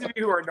 For those of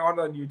you who are not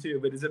on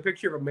YouTube, it is a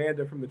picture of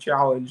Amanda from the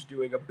challenge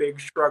doing a big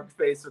shrugged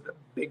face with a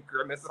big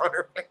grimace on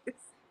her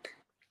face.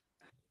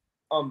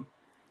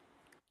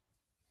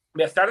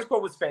 Yeah, Status Quo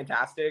was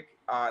fantastic.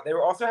 They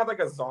also had like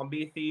a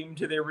zombie theme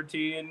to their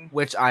routine,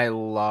 which I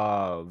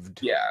loved.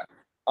 Yeah.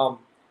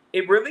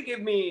 It really gave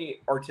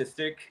me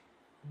artistic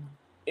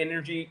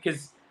energy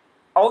because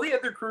all the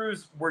other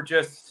crews were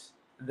just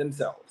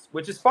themselves,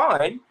 which is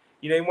fine.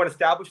 You know, you want to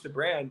establish the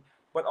brand,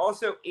 but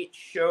also it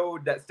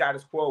showed that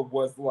Status Quo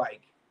was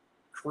like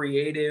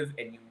creative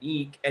and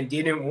unique and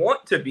didn't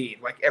want to be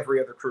like every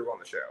other crew on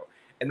the show.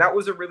 And that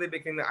was a really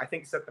big thing that I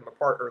think set them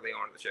apart early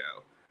on in the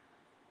show.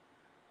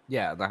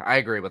 Yeah, I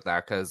agree with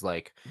that because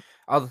like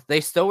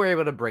they still were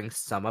able to bring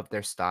some of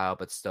their style,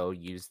 but still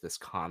use this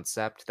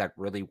concept that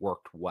really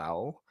worked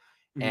well.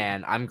 Mm-hmm.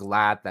 And I'm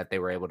glad that they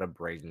were able to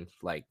bring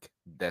like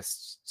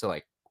this to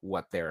like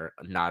what they're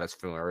not as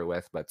familiar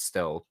with, but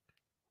still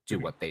do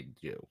what they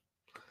do.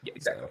 Yeah,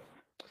 exactly.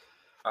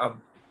 So.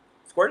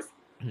 Scores?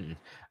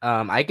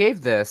 I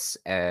gave this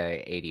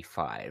a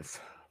 85.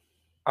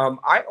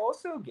 I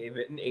also gave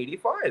it an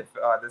 85.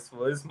 This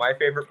was my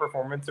favorite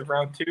performance of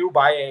round 2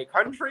 by a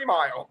country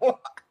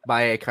mile.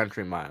 By a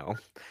country mile.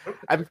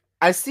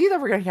 I see that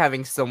we're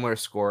having similar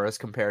scores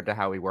compared to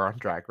how we were on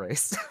Drag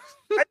Race.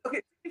 Okay,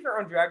 to be fair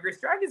on Drag Race,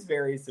 drag is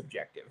very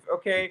subjective,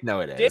 okay?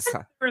 No, it is.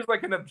 There's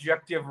like an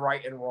objective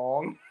right and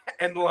wrong.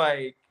 And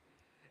while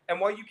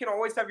you can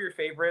always have your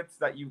favorites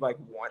that you like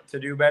want to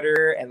do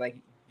better and like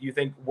you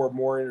think were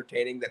more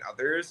entertaining than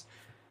others,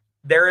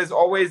 there is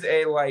always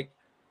a like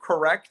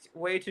correct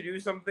way to do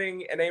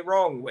something and a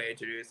wrong way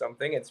to do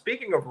something. And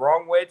speaking of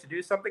wrong way to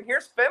do something,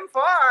 here's Fem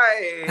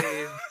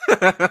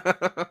 5.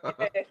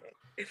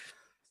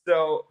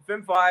 So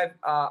Fem 5,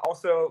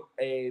 also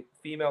a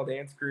female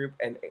dance group,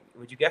 and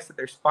would you guess that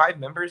there's 5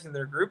 members in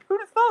their group?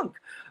 Who'd have thunk?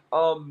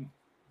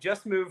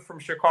 Just moved from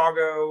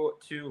Chicago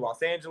to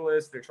Los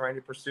Angeles. They're trying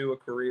to pursue a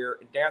career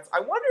in dance.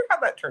 I wonder how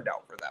that turned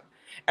out for them.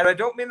 And I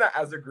don't mean that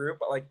as a group,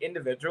 but like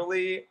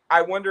individually,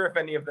 I wonder if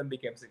any of them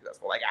became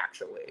successful, like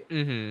actually.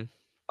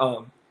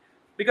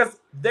 Because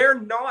they're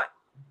not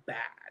bad.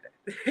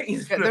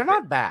 They're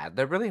not bad.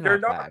 They're really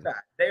not bad.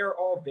 They are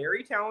all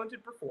very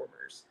talented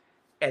performers,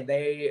 and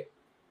they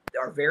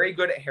are very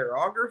good at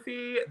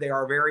choreography. They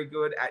are very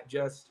good at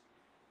just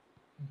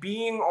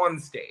being on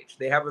stage.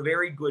 They have a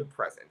very good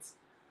presence.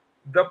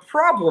 The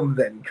problem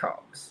then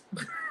comes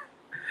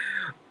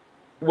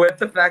with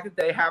the fact that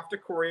they have to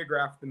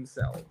choreograph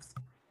themselves.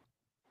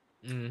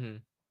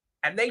 And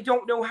they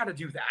don't know how to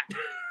do that.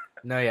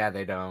 No, yeah,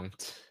 they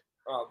don't.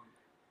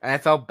 And I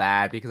felt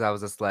bad because I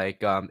was just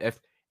like,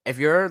 if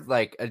you're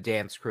like a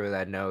dance crew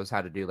that knows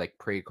how to do like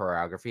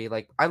pre-choreography,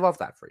 like I love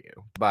that for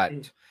you.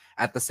 But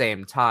at the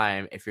same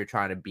time, if you're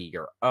trying to be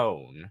your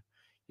own,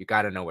 you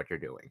got to know what you're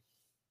doing.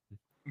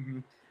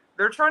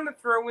 They're trying to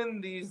throw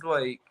in these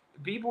like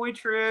b-boy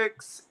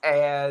tricks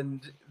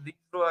and these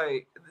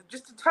like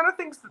just a ton of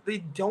things that they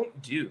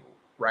don't do,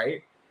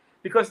 right?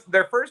 Because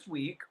their first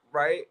week,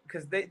 right?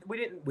 Because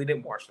we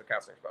didn't watch the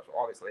casting special,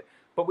 obviously,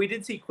 but we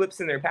did see clips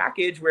in their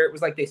package where it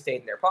was like they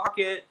stayed in their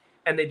pocket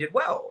and they did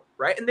well,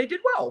 right? And they did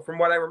well from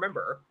what I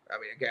remember. I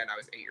mean, again, I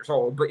was 8 years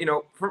old, but you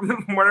know, from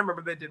what I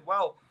remember, they did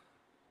well.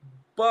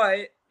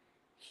 But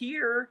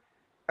here,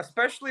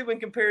 especially when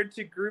compared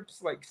to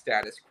groups like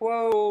Status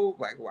Quo,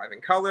 like Live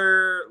in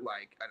Color,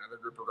 like another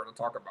group we're going to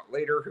talk about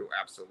later who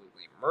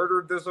absolutely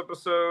murdered this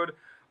episode,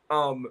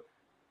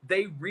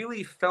 they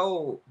really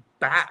fell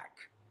back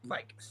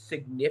like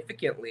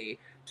significantly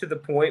to the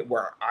point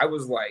where I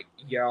was like,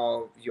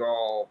 y'all.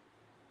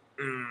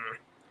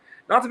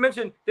 Not to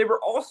mention, they were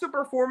also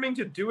performing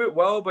to Do It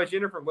Well by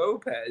Jennifer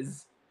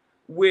Lopez,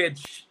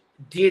 which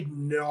did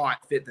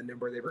not fit the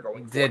number they were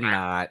going for. Did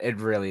not. It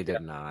really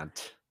did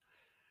not.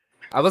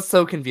 I was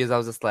so confused. I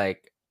was just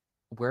like,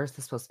 where is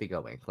this supposed to be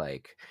going?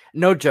 Like,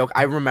 no joke.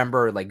 I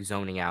remember like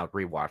zoning out,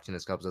 rewatching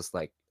this. I was just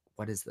like,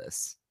 what is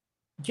this?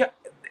 Yeah,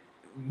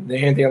 they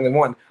ain't the only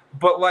one.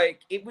 But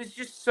like, it was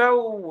just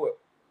so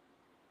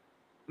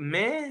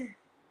meh.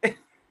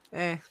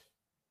 It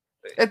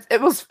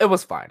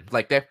was fine.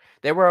 Like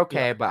they were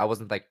okay, but I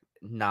wasn't like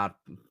not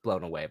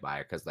blown away by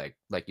it because like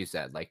you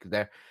said, like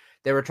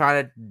they were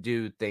trying to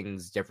do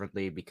things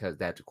differently because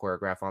they had to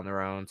choreograph on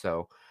their own.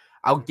 So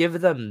I'll give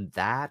them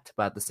that,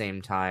 but at the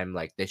same time,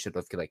 like they should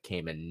have like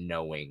came in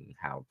knowing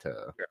how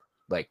to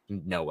like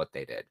know what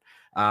they did.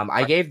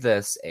 I gave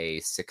this a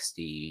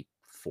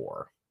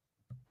 64.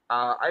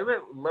 I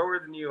went lower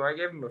than you. I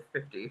gave him a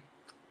 50.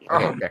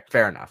 Okay,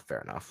 fair enough.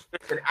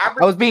 I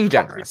was being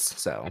generous,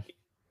 so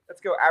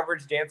let's go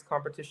average dance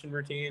competition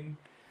routine.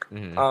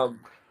 Yeah.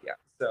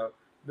 So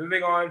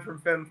moving on from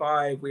Fem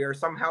 5, we are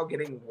somehow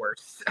getting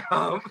worse.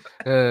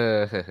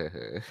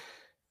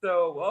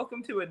 So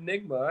welcome to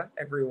Enigma,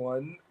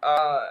 everyone.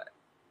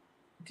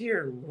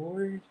 Dear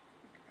Lord,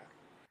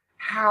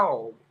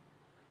 how?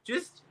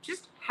 Just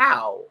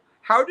how?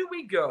 How do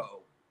we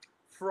go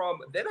from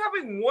them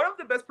having one of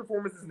the best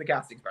performances in the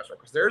casting special?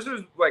 Because theirs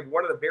is like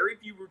one of the very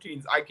few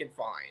routines I can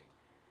find,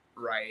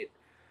 right?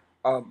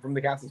 From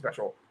the casting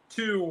special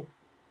to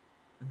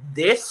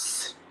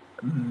this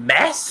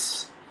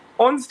mess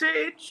on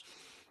stage.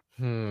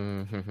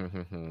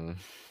 I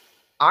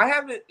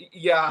haven't.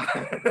 Yeah.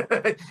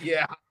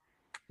 Yeah.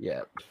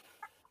 Yep.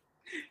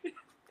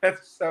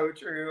 That's so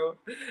true.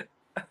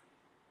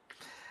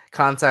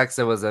 Context,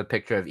 it was a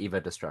picture of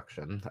Eva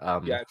Destruction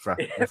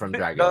from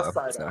Dragon. The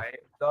side-eye.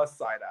 The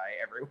side-eye,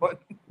 everyone.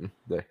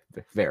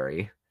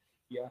 Very.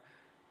 Yeah.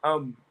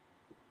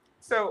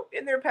 So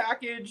in their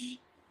package,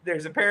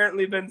 there's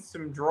apparently been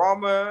some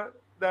drama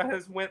that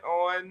has went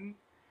on.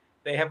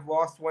 They have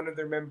lost one of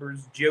their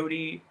members,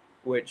 Jody,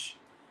 which,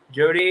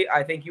 Jody,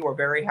 I think you are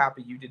very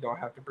happy you did not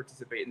have to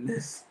participate in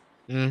this.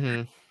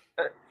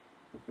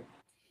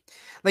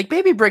 Like,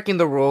 maybe breaking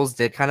the rules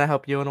did kind of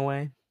help you in a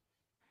way.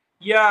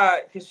 Yeah,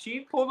 because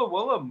she pulled a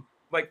Willem.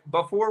 Like,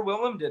 before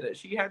Willem did it.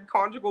 She had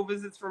conjugal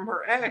visits from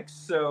her ex,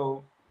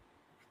 so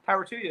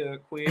power to you,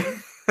 queen.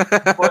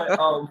 But,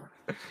 on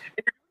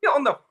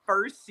the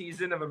first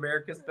season of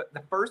America's,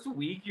 the first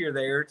week you're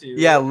there, too.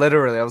 Yeah,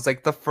 literally. I was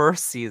like, the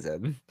first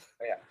season.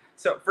 Yeah.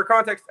 So, for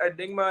context,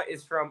 Enigma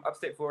is from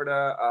upstate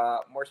Florida,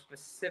 more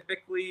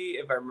specifically,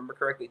 if I remember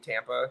correctly,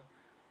 Tampa.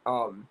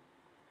 Home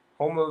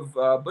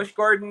of Busch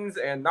Gardens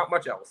and not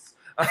much else.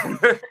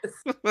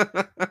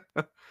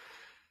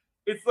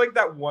 It's like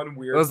that one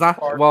weird. It was not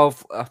part. well.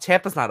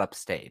 Tampa's not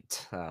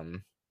upstate.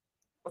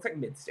 It's like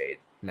mid-state.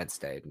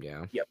 Mid-state,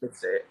 yeah. Yeah,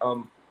 mid-state.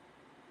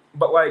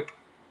 But like,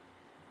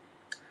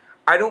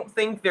 I don't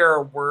think there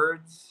are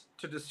words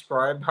to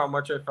describe how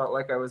much I felt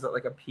like I was at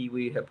like a Pee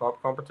Wee hip hop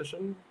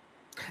competition.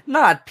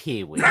 Not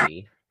Pee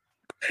Wee.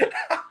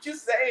 I'm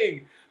just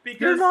saying, You're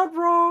because not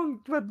wrong,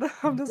 but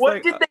I'm just what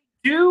like, did they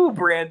do,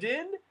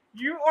 Brandon?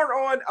 You are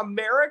on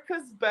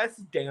America's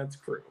Best Dance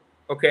Crew.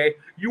 Okay,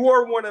 you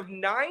are one of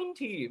 9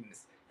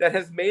 teams that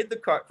has made the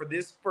cut for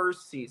this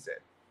first season.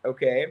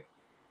 Okay,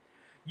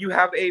 you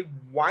have a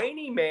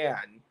whiny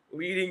man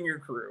leading your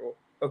crew.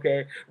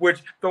 Okay,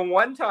 which the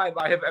one time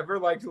I have ever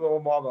liked Little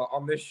Mama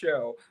on this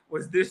show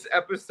was this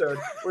episode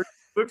where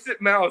she looks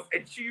at Mouse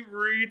and she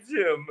reads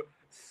him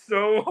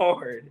so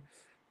hard.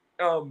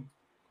 Um,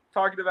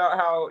 Talking about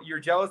how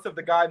you're jealous of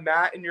the guy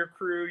Matt in your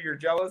crew, you're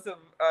jealous of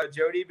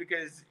Jody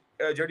because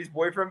Jody's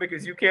boyfriend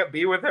because you can't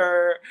be with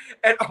her,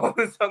 and all of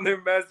a sudden they're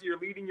messy. You're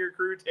leading your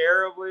crew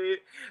terribly,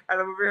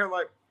 and I'm over here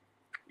like,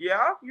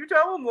 yeah, you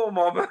tell him, little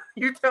mama,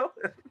 you tell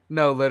him.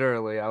 no,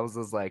 literally, I was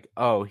just like,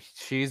 oh,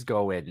 she's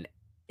going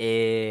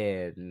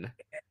in,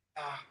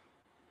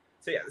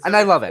 So yeah, so and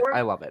I love it.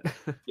 I love it.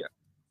 Yeah,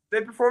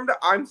 they performed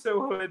 "I'm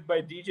So Hood"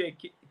 by DJ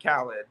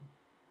Khaled.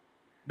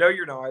 No,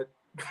 you're not.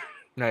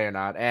 No, you're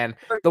not. And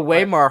the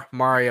way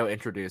Mario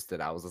introduced it,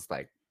 I was just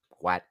like,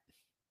 what?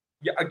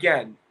 Yeah,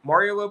 again,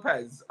 Mario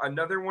Lopez,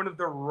 another one of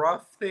the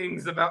rough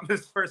things about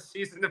this first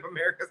season of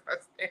America's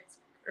Best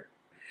Dancer.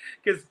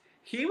 Because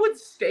he would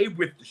stay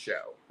with the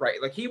show,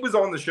 right? Like, he was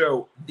on the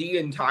show the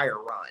entire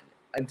run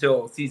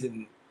until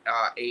season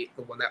 8,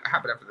 the one that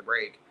happened after the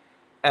break.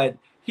 And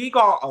he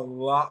got a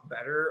lot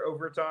better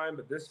over time,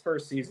 but this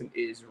first season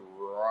is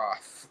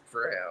rough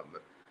for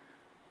him.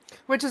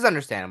 Which is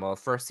understandable.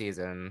 First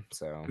season,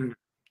 so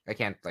I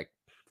can't, like,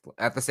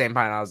 at the same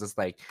time, I was just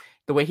like,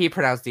 the way he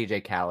pronounced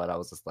DJ Khaled, I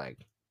was just like,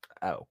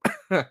 oh.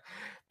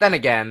 Then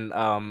again,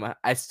 I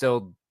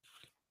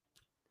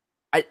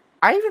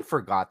even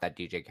forgot that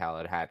DJ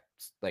Khaled had,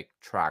 like,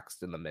 tracks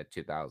in the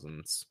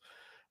mid-2000s,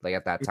 like,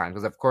 at that time,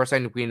 because of course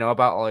we know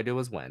about All I Do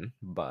Is Win,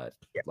 but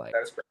Yeah, like,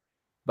 that is correct.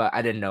 but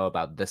I didn't know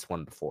about this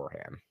one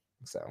beforehand.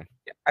 So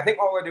yeah, I think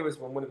All I Do Is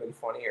Win would have been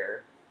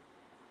funnier.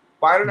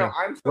 But I don't know.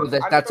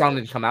 That song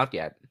didn't come out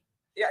yet.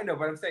 Yeah, no,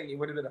 but I'm saying it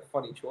would have been a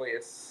funny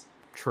choice.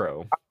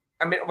 True.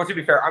 I mean, well, to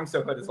be fair, I'm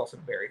So Hood is also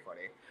very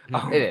funny.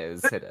 It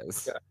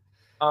is.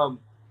 Yeah.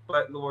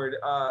 But Lord,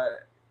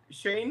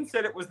 Shane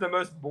said it was the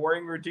most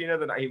boring routine of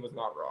the night. He was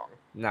not wrong.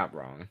 Not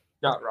wrong.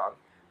 Not wrong.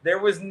 There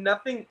was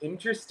nothing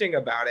interesting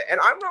about it. And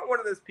I'm not one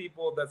of those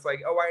people that's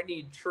like, oh, I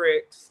need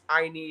tricks.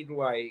 I need,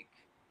 like,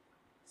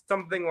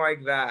 something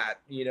like that.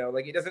 You know,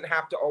 like, it doesn't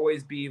have to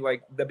always be,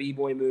 like, the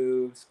B-boy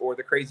moves or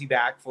the crazy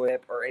backflip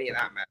or any of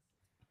that mess.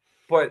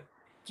 But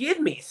give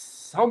me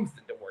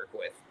something to work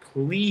with,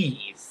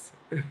 please.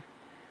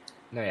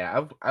 No,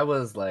 yeah, I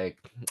was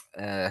like,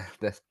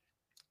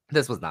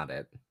 this was not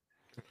it.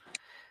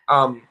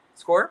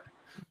 Score?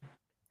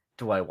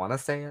 Do I want to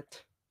say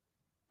it?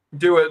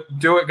 Do it,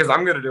 because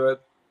I'm gonna do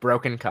it.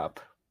 Broken Cup.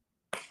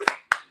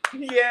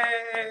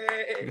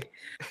 Yay!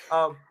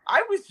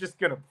 I was just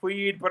gonna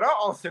plead, but I'll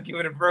also give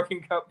it a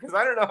Broken Cup because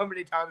I don't know how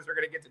many times we're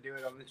gonna get to do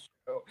it on this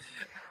show.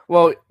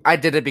 Well, I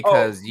did it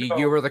because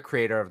you were the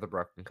creator of the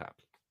Broken Cup.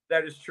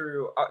 That is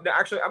true. No,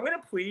 actually, I'm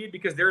gonna plead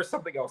because there is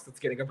something else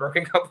that's getting a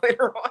Broken Cup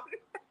later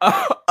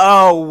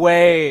on.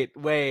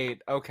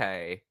 Wait.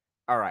 Okay.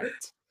 All right.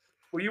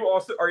 Will you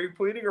also? Are you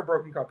pleading or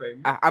Broken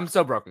Cupping? I'm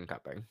so Broken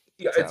Cupping.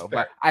 Yeah, it's fair.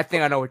 But I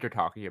think I know what you're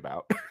talking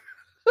about.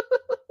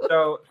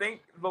 So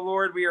thank the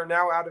Lord, we are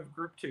now out of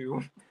Group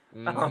 2.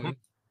 Mm-hmm.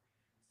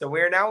 So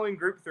we are now in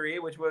Group 3,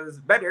 which was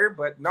better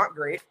but not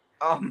great.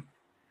 Yeah.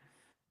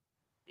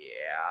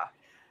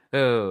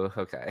 Oh,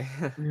 okay.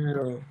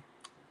 Yeah.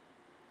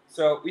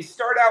 So we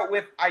start out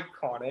with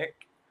Iconic.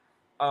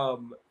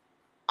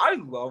 I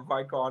love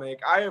Iconic.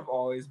 I have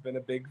always been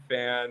a big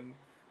fan.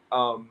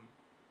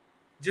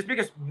 Just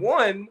because,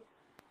 one,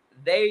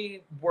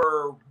 they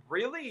were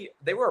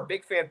a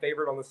big fan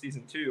favorite on the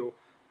season 2,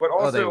 but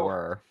also they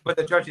were. But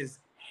the judges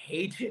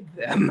hated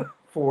them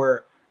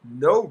for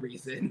no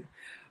reason.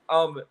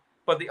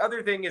 But the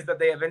other thing is that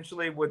they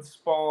eventually would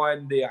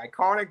spawn the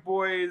Iconic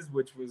Boys,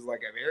 which was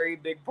like a very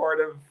big part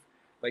of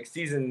like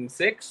season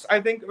 6, I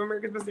think, of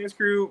America's Best Dance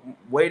Crew,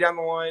 way down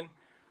the line.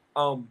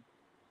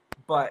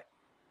 But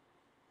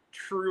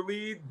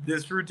truly,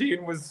 this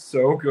routine was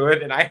so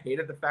good, and I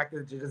hated the fact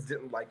that you just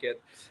didn't like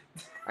it.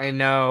 I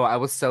know. I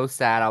was so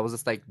sad. I was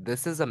just like,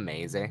 "This is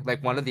amazing!"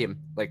 Like one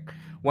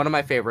of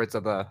my favorites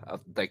of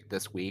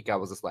this week. I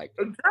was just like,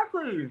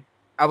 exactly.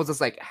 I was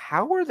just like,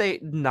 how are they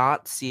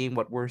not seeing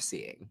what we're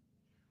seeing?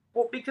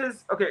 Well,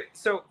 because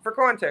so for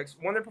context,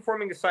 when they're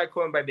performing a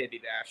Cyclone by Baby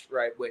Dash,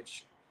 right,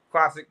 which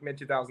classic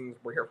mid-2000s,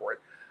 we're here for it.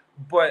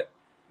 But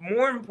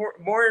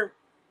more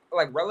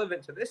like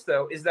relevant to this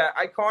though is that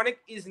Iconic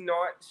is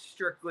not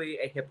strictly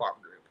a hip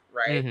hop group,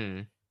 right?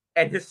 Mm-hmm.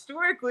 And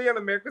historically on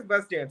America's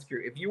Best Dance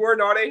Crew, if you are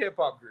not a hip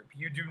hop group,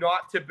 you do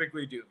not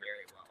typically do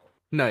very well.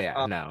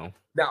 No, no.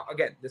 Now,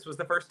 again, this was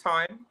the first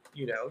time,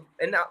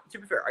 and now to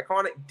be fair,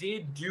 Iconic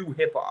did do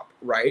hip hop,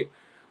 right?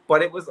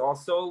 But it was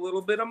also a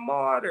little bit of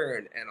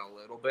modern and a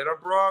little bit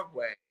of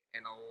Broadway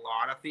and a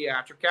lot of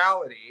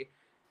theatricality.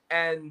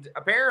 And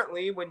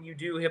apparently, when you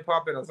do hip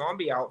hop in a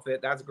zombie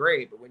outfit, that's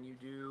great. But when you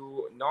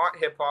do not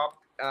hip hop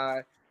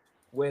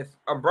with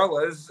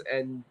umbrellas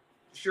and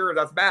sure,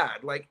 that's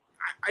bad. Like,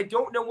 I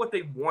don't know what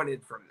they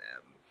wanted from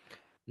them.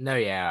 No,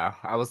 yeah.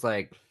 I was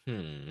like,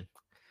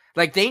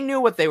 Like, they knew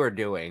what they were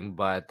doing,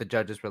 but the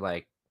judges were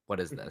like, what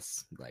is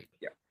this? Like,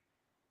 Yeah.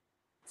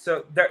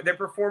 So they're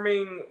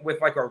performing with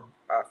like a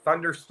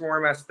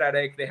thunderstorm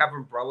aesthetic. They have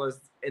umbrellas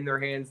in their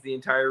hands the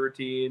entire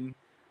routine.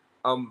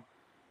 And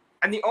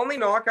the only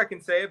knock I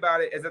can say about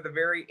it is at the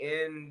very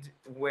end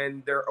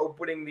when they're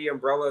opening the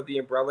umbrella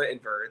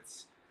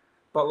inverts.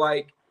 But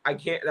like, I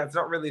can't. That's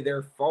not really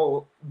their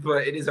fault,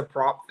 but it is a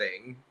prop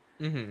thing.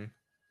 mm-hmm.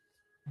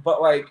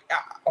 But like,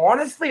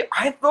 honestly,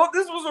 I thought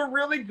this was a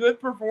really good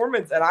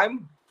performance, and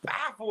I'm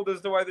baffled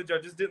as to why the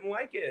judges didn't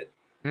like it.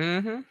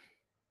 Mm-hmm.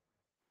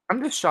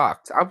 I'm just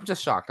shocked. I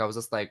was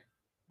just like,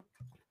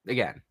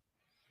 again.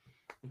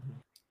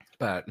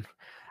 But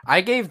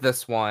I gave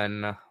this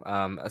one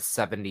a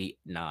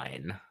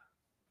 79.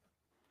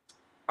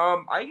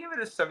 I gave it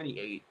a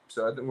 78,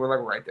 so I think we're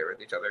like right there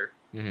with each other.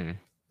 Mm-hmm.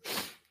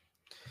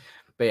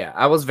 But yeah,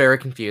 I was very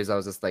confused. I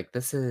was just like,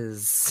 this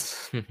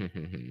is.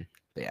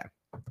 Yeah.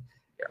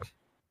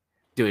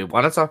 Do we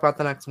want to talk about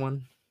the next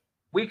one?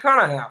 We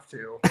kind of have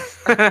to.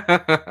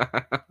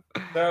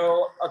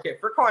 So, okay,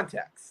 for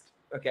context,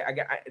 okay,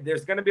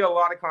 there's going to be a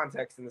lot of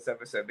context in this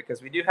episode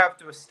because we do have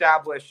to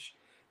establish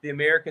the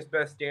America's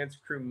Best Dance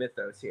Crew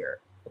mythos here.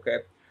 Okay,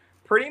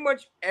 pretty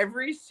much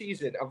every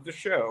season of the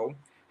show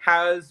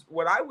has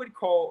what I would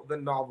call the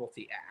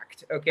novelty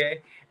act.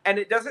 Okay, and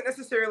it doesn't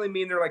necessarily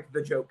mean they're like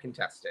the joke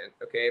contestant.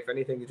 Okay, if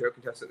anything, the joke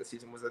contestant this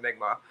season was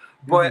Enigma,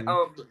 but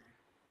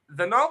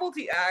the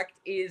novelty act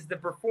is the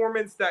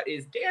performance that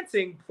is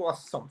dancing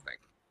plus something.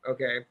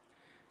 Okay.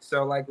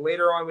 So, like,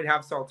 later on, we'd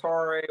have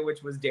Saltare,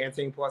 which was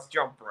dancing plus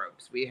jump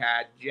ropes. We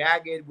had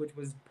Jagged, which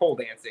was pole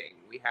dancing.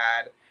 We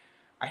had,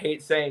 I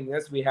hate saying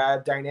this, we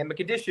had Dynamic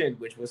Edition,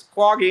 which was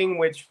clogging,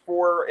 which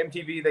for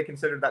MTV, they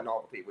considered that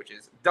novelty, which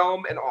is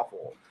dumb and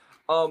awful.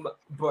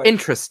 But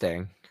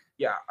interesting.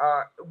 Yeah.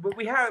 But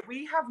we have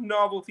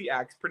novelty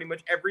acts pretty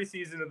much every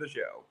season of the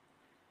show.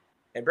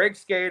 And Break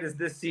Skate is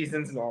this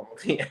season's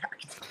novelty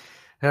act.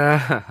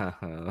 Yeah.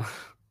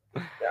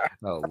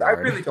 Oh, I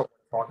really don't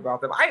talk about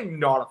them. I'm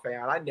not a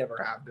fan. I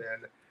never have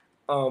been.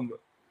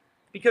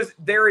 Because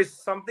there is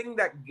something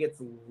that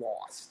gets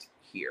lost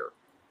here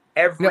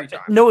every time.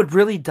 No, it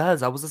really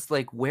does. I was just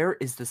like, where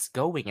is this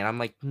going? And I'm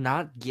like,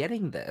 not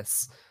getting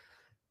this.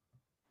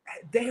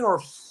 They are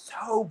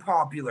so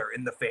popular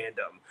in the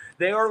fandom.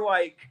 They are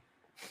like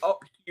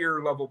up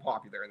here level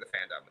popular in the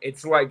fandom.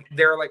 It's like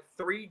there are like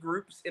 3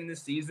 groups in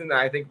this season that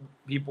I think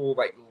people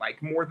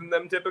like more than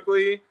them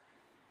typically.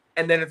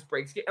 And then it's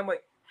Break Skate. I'm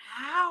like,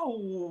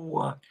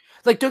 how?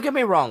 Like, don't get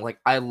me wrong. Like,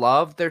 I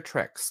love their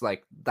tricks.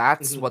 Like,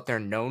 that's what they're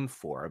known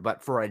for.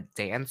 But for a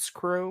dance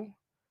crew,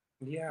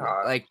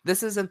 yeah, like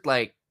this isn't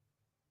like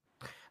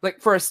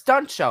for a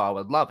stunt show, I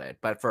would love it.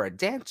 But for a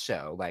dance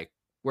show, like,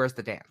 where's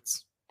the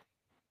dance?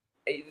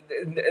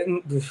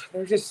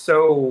 They're just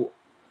so.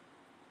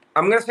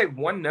 I'm gonna say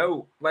one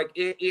note. Like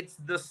it's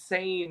the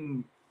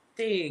same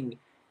thing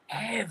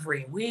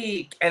every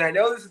week. And I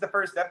know this is the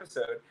first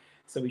episode,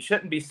 so we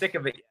shouldn't be sick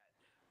of it yet.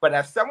 But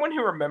as someone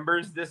who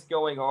remembers this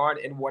going on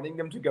and wanting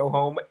them to go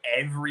home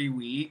every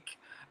week,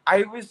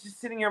 I was just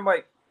sitting here, I'm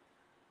like,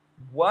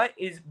 what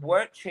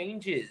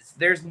changes?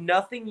 There's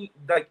nothing,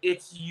 like,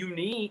 it's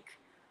unique,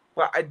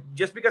 but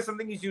just because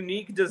something is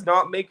unique does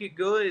not make it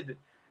good.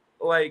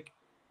 Like,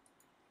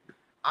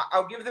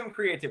 I'll give them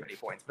creativity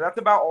points, but that's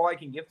about all I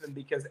can give them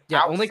because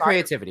only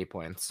creativity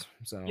points.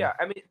 So yeah,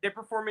 I mean, they're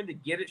performing to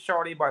Get It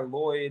Shawty by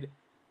Lloyd,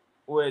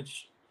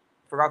 which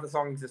forgot the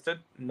song existed,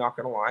 not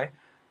gonna lie.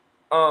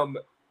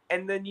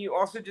 And then you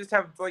also just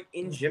have, like,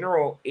 in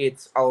general,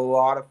 it's a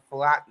lot of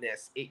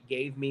flatness. It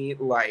gave me,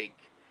 like,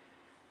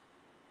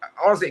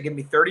 honestly, it gave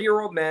me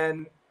 30-year-old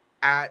men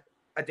at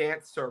a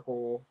dance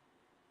circle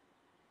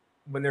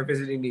when they're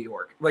visiting New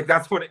York. Like,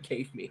 that's what it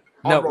gave me.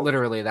 No,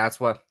 literally, that's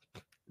what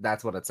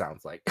it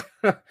sounds like.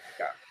 Yeah.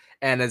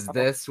 And is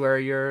this where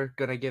you're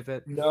gonna give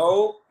it?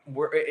 No,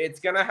 it's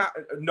gonna have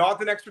not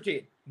the next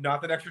routine.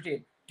 Not the next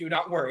routine. Do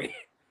not worry.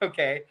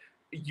 Okay,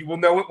 you will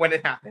know it when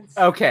it happens.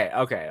 Okay.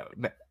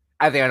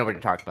 I think I know what you're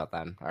talking about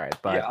then. All right,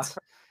 but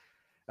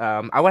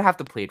I would have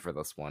to plead for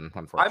this one,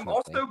 unfortunately. I'm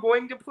also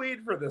going to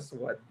plead for this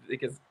one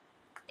because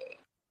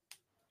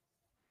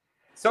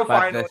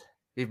finally,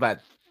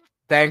 but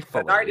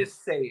thankfully, the night is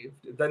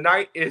saved. The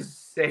night is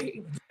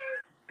saved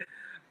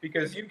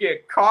because you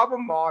get Kaba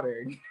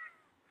Modding,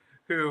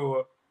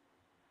 who,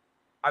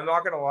 I'm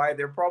not gonna lie,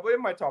 they're probably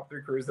in my top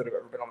 3 crews that have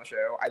ever been on the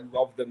show. I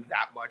love them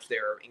that much.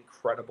 They're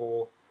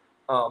incredible.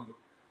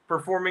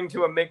 Performing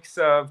to a mix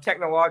of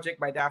Technologic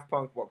by Daft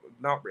Punk. Well,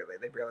 not really.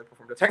 They barely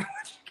performed to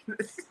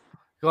Technologic.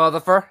 Well,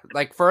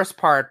 the first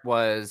part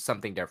was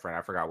something different.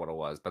 I forgot what it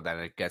was, but then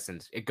it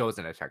goes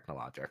into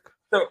Technologic.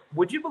 So,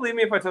 would you believe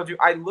me if I told you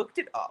I looked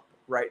it up,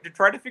 right, to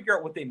try to figure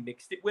out what they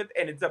mixed it with,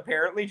 and it's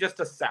apparently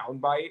just a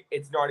soundbite.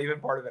 It's not even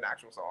part of an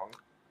actual song.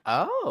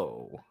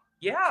 Oh.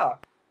 Yeah.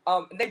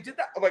 They did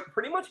that, like,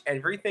 pretty much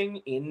everything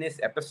in this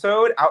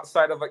episode,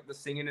 outside of, like, the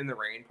Singing in the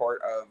Rain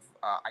part of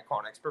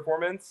Iconic's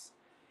performance,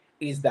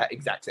 is that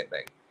exact same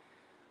thing.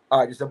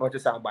 just a bunch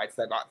of sound bites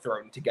that got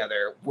thrown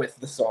together with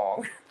the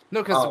song.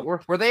 No, because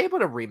were they able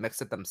to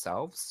remix it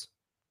themselves?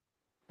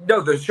 No,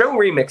 the show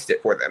remixed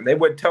it for them. They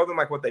would tell them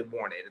like what they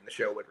wanted, and the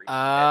show would remix it.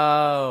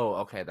 Oh,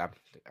 okay. That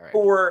all right.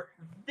 For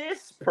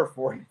this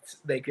performance,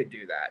 they could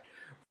do that.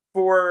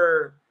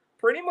 For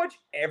pretty much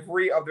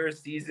every other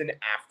season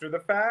after the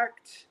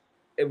fact,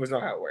 it was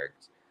not how it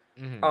worked.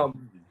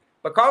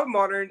 But College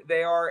Modern,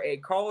 they are a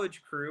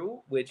college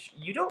crew, which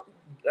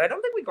I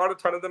don't think we got a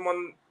ton of them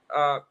on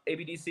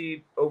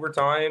ABDC over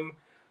time.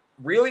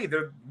 Really,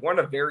 they're one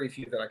of very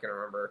few that I can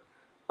remember.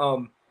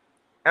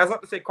 As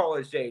not to say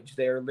college age,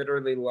 they're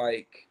literally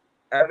like,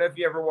 I don't know if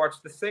you ever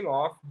watched the Sing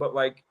Off, but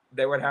like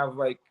they would have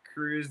like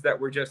crews that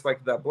were just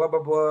like the blah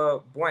blah blah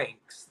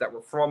blanks that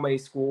were from a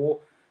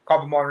school.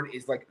 College Modern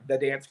is like the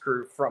dance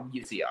crew from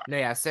UCI. No,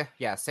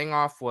 yeah, Sing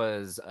Off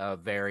was a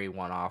very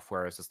one-off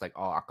where it's just like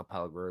all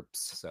acapella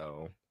groups.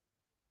 So,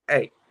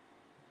 hey,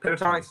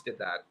 Pentatonics did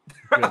that.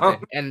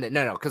 And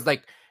no, because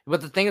like,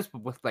 but the thing is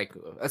with like,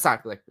 aside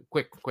like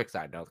quick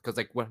side note, because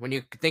like when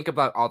you think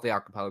about all the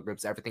acapella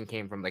groups, everything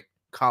came from like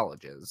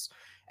colleges,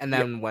 and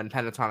then when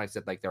Pentatonics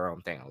did like their own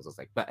thing, I was just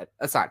like, but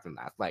aside from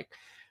that, like,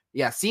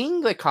 yeah,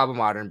 seeing like Cabo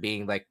Modern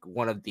being like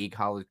one of the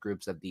college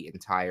groups of the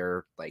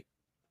entire like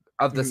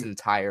of this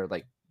entire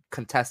like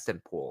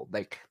contestant pool,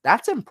 like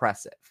that's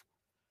impressive.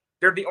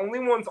 They're the only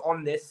ones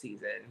on this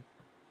season.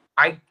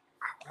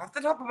 Off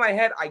the top of my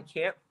head, I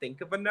can't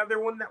think of another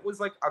one that was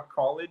like a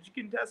college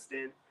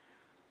contestant.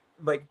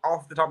 Like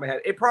off the top of my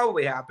head, it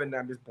probably happened.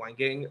 I'm just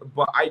blanking,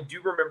 but I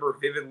do remember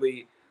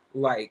vividly,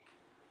 like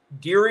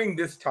during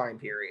this time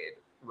period,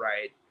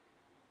 right?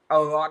 A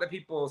lot of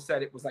people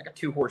said it was like a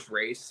 2-horse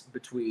race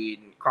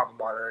between Cabo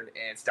Modern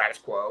and Status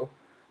Quo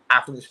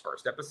after this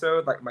first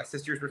episode. Like my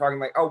sisters were talking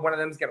like, oh, one of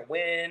them's gonna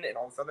win and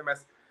all this other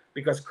mess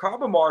because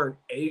Cabo Modern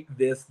ate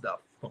this the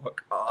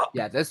fuck up.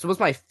 Yeah, this was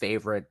my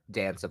favorite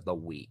dance of the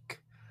week.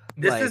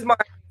 This is my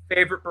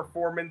favorite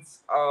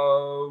performance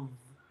of.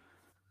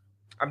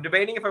 I'm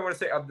debating if I want to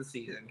say of the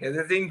season because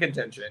it's in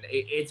contention.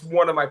 It's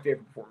one of my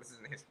favorite performances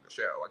in the history of the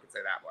show. I can say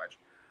that much.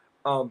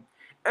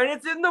 And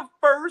it's in the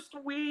first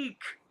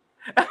week.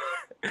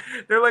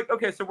 They're like,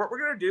 okay, so what we're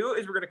gonna do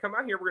is we're gonna come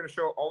out here. We're gonna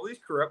show all these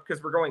crew up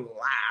because we're going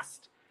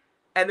last,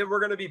 and then we're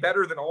gonna be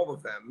better than all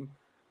of them,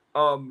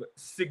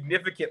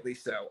 significantly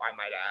so, I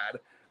might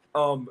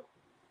add,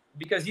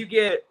 because you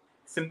get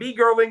some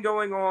b-girling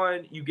going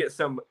on. You get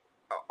some.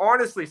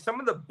 Honestly, some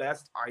of the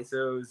best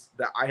ISOs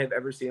that I have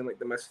ever seen, like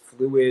the most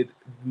fluid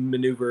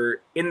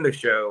maneuver in the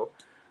show.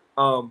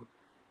 And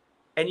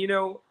you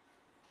know,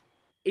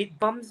 it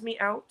bums me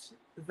out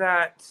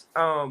that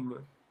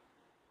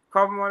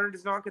Carbon Modern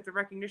does not get the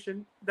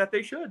recognition that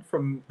they should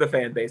from the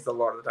fan base a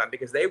lot of the time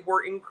because they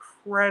were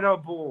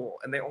incredible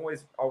and they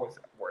always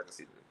were this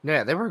season.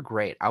 Yeah, they were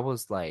great. I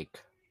was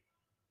like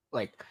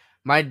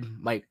my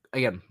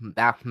again,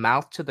 that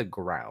mouth to the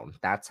ground.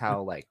 That's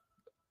how like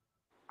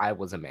I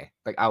was amazed.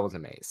 Like I was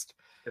amazed.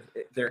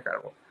 They're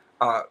incredible.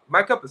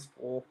 My cup is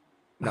full.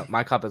 No,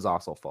 my cup is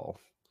also full.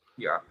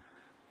 Yeah.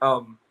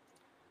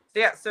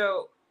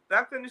 So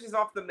that finishes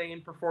off the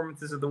main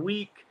performances of the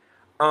week.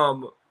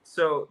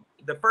 So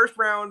the first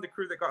round, the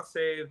crew that got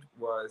saved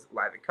was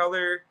Live in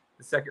Color.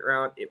 The second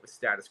round, it was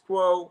Status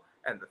Quo.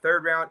 And the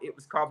third round, it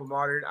was Cabo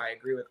Modern. I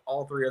agree with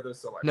all three of those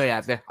selections. No,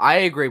 yeah, I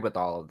agree with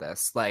all of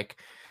this. Like,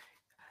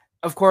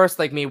 of course,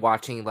 like me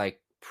watching, like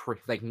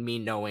me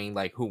knowing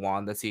like who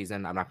won the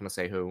season. I'm not gonna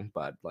say who,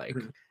 but like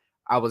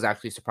I was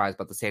actually surprised,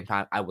 but at the same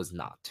time, I was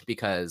not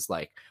because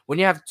like when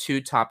you have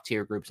two top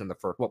tier groups in the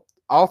first, well,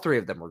 all three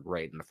of them were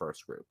great in the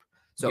first group,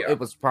 so it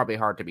was probably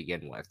hard to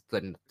begin with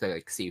to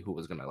like see who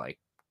was gonna like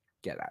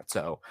get at.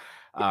 So,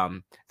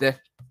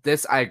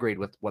 this I agreed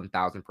with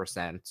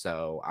 1000%.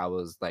 So I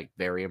was like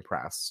very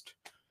impressed.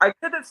 I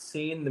could have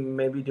seen them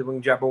maybe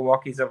doing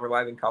Jabberwockies over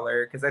Live in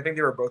Color because I think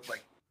they were both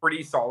like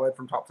pretty solid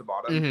from top to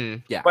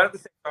bottom. Yeah. But at the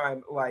same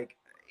time, like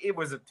it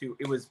was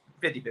 50-50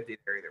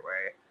 there either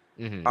way.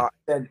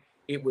 And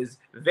it was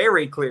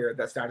very clear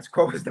that Status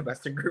Quo was the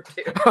best in Group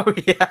 2. Oh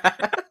yeah.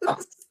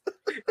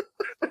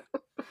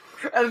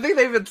 I think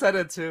they even said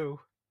it too.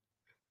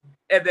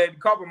 And then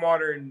Cabo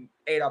Modern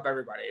ate up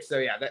everybody. So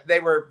yeah, they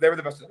were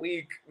the best of the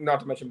week,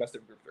 not to mention best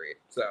of Group 3.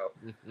 So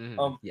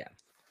yeah.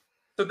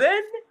 So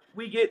then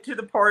we get to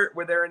the part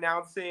where they're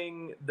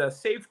announcing the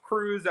safe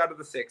crews out of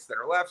the 6 that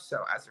are left.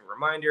 So as a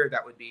reminder,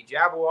 that would be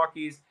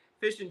Jabberwockies,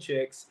 Fish and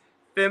Chicks,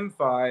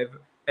 Fem5,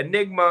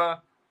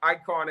 Enigma,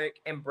 Iconic,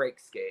 and Break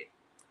Skate.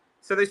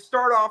 So they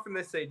start off and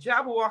they say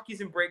Jabberwockies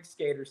and Break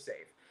Skate are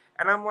safe.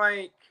 And I'm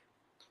like,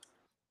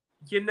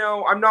 you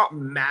know, I'm not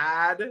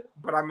mad,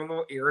 but I'm a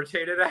little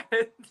irritated at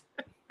it.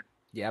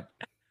 Yep.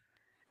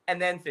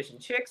 And then Fish and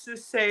Chicks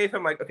is safe.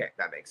 I'm like, okay,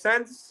 that makes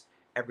sense.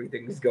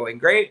 Everything's going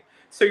great.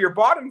 So your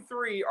bottom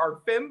 3 are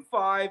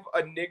Fem5,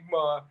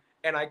 Enigma,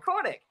 and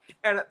Iconic.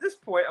 And at this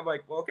point, I'm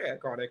like, well, okay,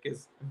 Iconic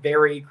is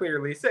very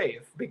clearly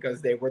safe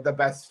because they were the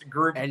best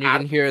group. And you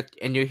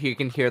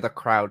can hear the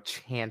crowd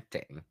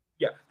chanting.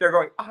 Yeah, they're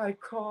going,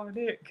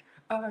 Iconic,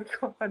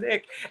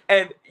 iconic.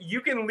 And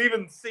you can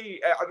even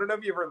see, I don't know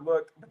if you ever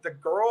looked, but the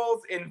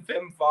girls in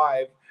Fem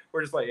 5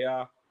 were just like,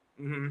 yeah.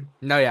 Mm-hmm.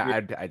 No, yeah,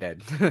 Yeah. I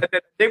did. And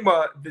then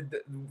Enigma,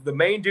 the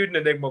main dude in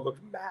Enigma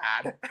looked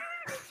mad.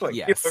 Like, he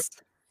Yes.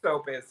 looked so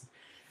pissed.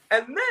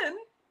 And then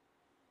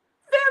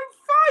Fem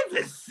 5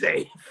 is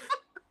safe.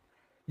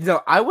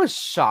 I was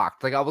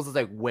shocked. Like, I was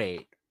like,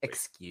 wait,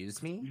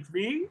 excuse me? Excuse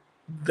me?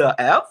 The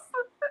F?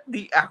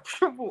 The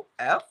actual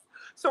F?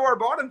 So our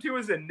bottom two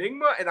is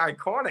Enigma and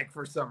Iconic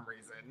for some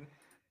reason.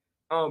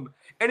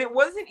 And it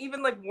wasn't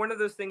even like one of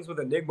those things with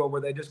Enigma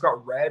where they just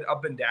got red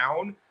up and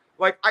down.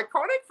 Like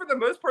Iconic, for the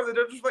most part, the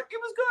judges were like, it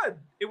was good.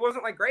 It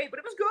wasn't like great, but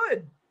it was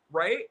good,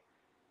 right?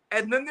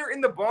 And then they're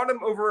in the bottom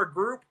over a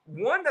group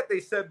one that they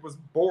said was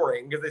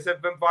boring because they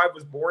said Fem 5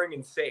 was boring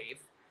and safe,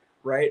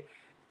 right?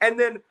 And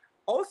then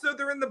also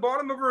they're in the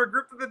bottom over a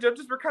group that the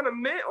judges were kind of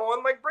meh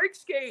on, like Break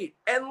Skate,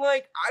 and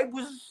like I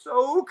was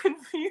so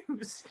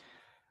confused.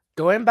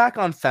 Going back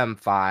on Fem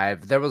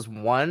 5, there was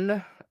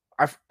one,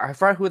 I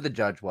forgot who the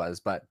judge was,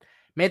 but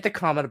made the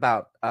comment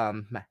about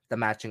the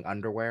matching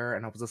underwear,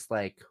 and I was just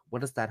like, what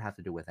does that have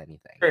to do with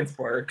anything?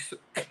 Sparks.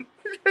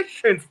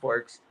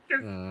 Sparks.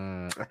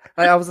 Like,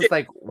 I was just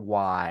like,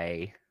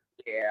 why?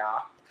 Yeah.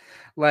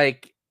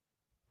 Like,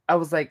 I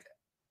was like,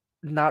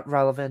 not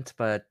relevant,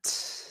 but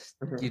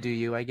Mhm. you do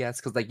you, I guess,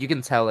 because like you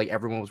can tell like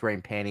everyone was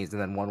wearing panties and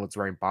then one was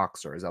wearing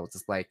boxers. I was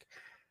just like,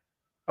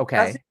 Does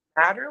okay, it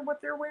matter what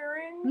they're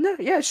wearing? no,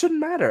 yeah, it shouldn't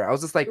matter. I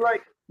was just like,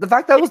 Like, the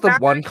fact that it was the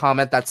one matters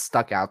comment that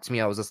stuck out to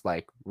me. I was just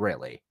like,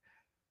 really?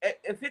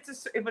 if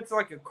it's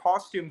like a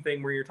costume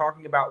thing where you're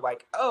talking about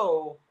like,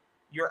 oh,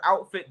 your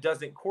outfit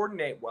doesn't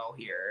coordinate well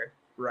here,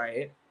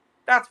 right?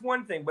 That's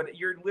one thing, but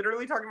you're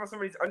literally talking about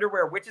somebody's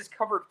underwear, which is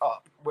covered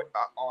up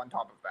on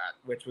top of that,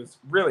 which was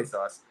really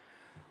sus.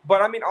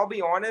 But I mean, I'll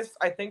be honest.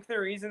 I think the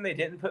reason they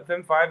didn't put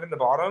Fem 5 in the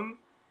bottom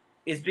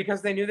is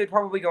because they knew they'd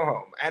probably go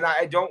home, and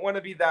I don't want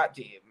to be that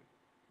team,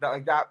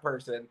 that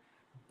person.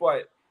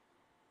 But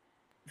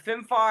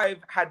Fem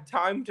 5 had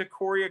time to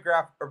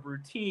choreograph a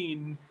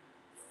routine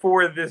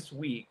for this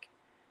week.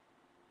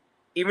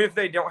 Even if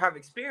they don't have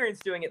experience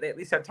doing it, they at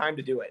least have time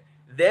to do it.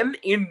 Them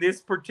in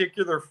this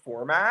particular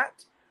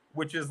format,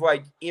 which is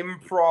like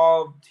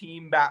improv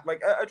team battle,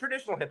 like a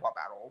traditional hip hop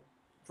battle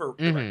for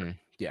the record,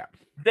 Yeah.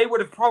 they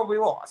would have probably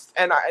lost.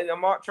 And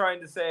I'm not trying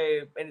to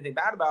say anything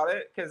bad about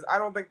it because I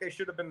don't think they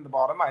should have been in the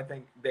bottom. I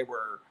think they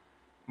were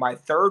my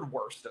third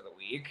worst of the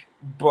week,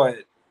 but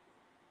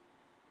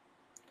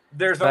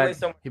there's only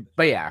so much.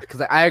 But yeah,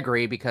 because I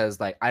agree, because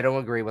like I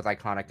don't agree with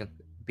Iconic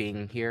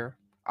being here,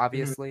 Mhm.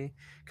 obviously,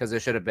 because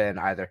it should have been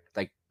either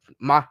like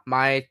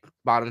my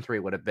bottom three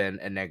would have been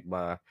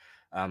Enigma,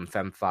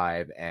 Fem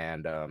 5,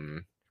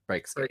 and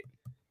Break Skate.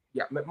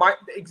 Yeah,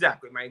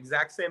 exactly my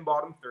exact same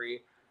bottom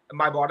three.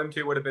 My bottom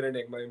two would have been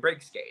Enigma and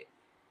Break Skate.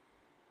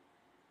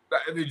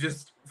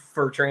 Just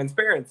for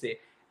transparency.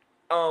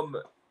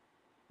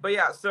 But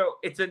yeah, so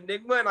it's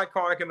Enigma and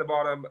Iconic in the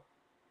bottom.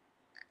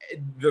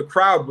 The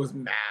crowd was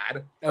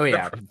mad. Oh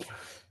yeah,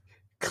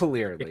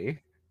 clearly.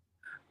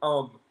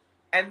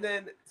 And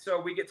then so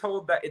we get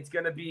told that it's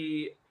gonna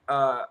be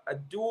a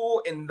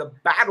duel in the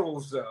battle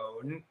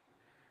zone,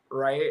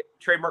 right?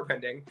 Trademark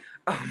pending.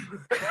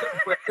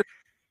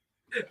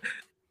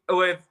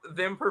 With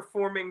them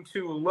performing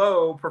Too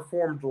Low,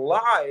 performed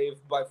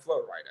live by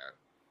Flo Rida.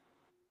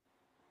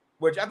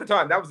 Which at the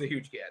time that was a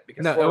huge get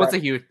because No, Flo it was Rida,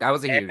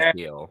 a huge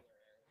deal.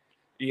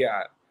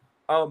 Yeah.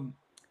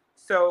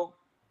 So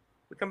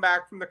we come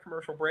back from the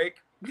commercial break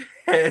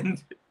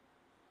and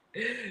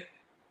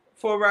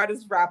Flo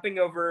Rida's rapping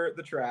over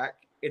the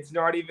track. It's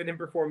not even him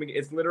performing,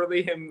 it's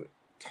literally him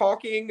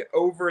talking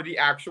over the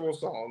actual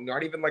song,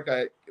 not even like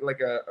an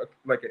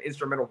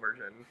instrumental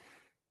version.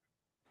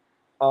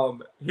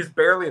 He's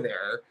barely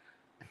there.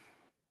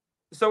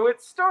 So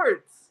it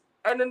starts,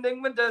 and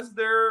Enigma does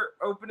their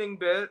opening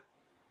bit.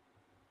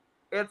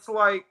 It's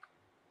like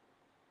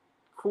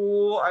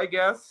cool, I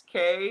guess,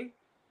 K.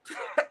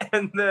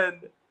 and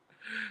then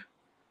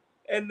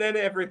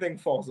everything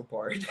falls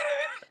apart.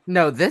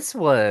 No, this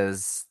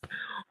was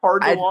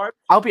Hard to watch.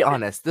 I'll be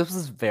honest, this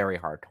was very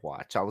hard to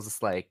watch. I was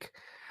just like,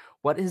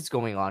 what is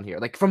going on here?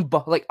 Like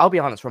like I'll be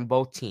honest, from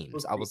both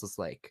teams, I was just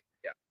like,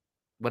 Yeah.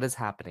 what is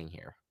happening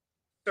here?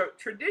 So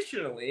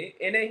traditionally,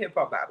 in a hip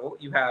hop battle,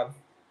 you have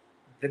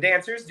the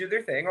dancers do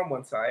their thing on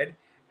one side,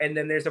 and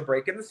then there's a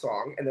break in the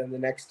song, and then the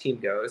next team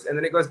goes, and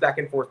then it goes back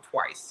and forth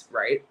twice,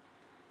 right?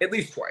 At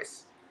least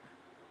twice.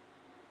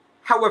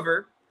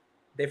 However,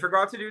 they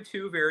forgot to do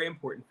two very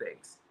important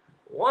things.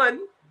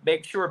 One,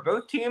 make sure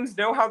both teams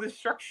know how the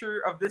structure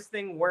of this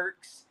thing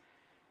works.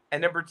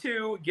 And number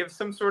two, give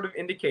some sort of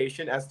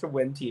indication as to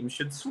when teams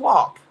should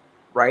swap,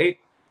 right?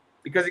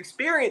 Because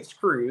experienced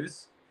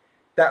crews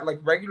that like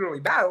regularly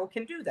battle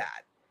can do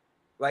that.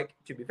 Like,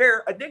 to be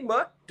fair,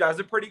 Enigma does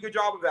a pretty good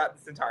job of that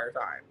this entire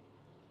time.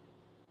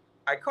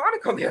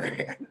 Iconic, on the other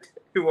hand,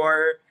 who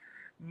are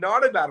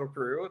not a battle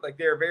crew, like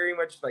they're very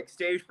much like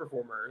stage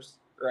performers,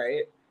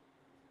 right?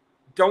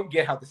 Don't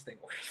get how this thing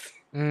works.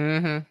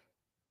 Mm-hmm.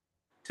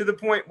 to the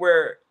point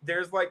where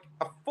there's like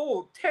a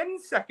full 10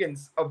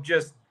 seconds of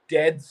just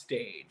dead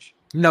stage.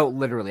 No,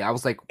 literally. I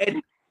was like,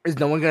 And is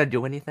no one gonna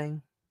do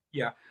anything?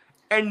 yeah.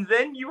 And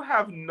then you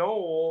have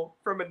Noel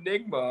from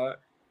Enigma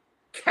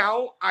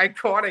count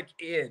Iconic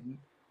in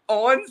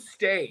on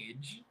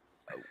stage.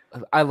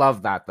 I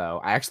love that though.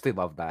 I actually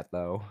love that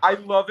though. I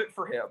love it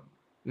for him.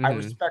 I Mm-hmm.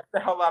 respect the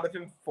hell out of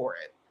him for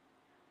it.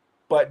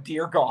 But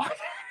dear God.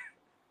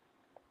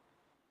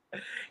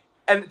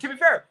 And to be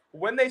fair,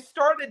 when they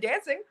started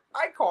dancing,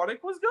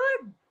 Iconic was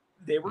good.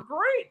 They were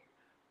great.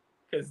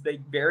 Because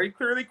they very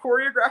clearly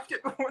choreographed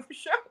it before the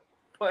show.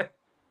 But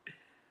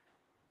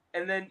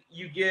and then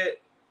you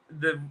get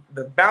the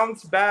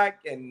bounce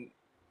back, and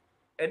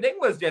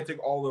Enigma's dancing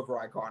all over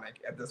Iconic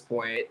at this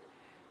point.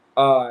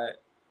 I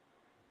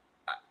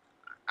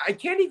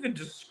can't even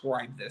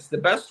describe this. The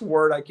best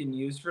word I can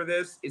use for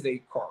this is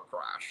a car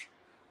crash.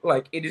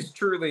 Like, it is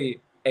truly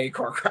a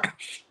car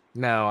crash.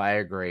 No, I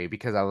agree,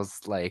 because I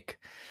was like,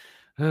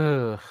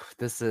 oh,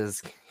 this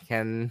is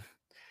can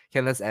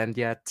this end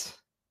yet?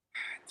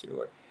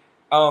 Dear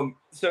Lord.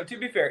 So to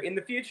be fair, in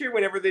the future,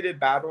 whenever they did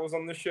battles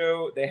on the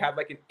show, they had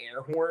like an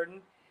air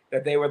horn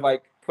that they would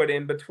like put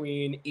in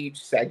between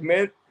each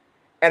segment,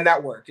 and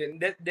that worked.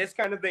 And this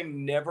kind of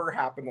thing never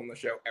happened on the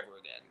show ever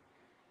again.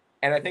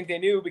 And I think they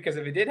knew, because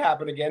if it did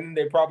happen again,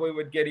 they probably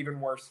would get even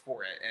worse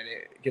for it. And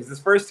because this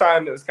first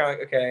time it was kind of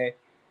like, okay,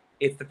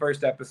 it's the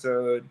first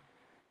episode,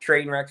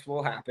 train wrecks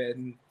will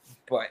happen,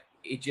 but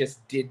it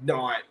just did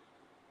not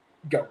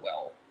go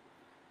well.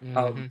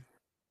 Mm-hmm.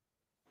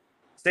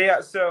 So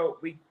yeah, so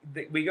we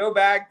go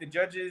back. The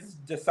judges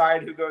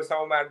decide who goes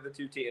home out of the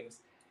two teams,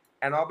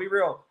 and I'll be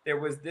real. There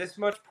was this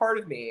much part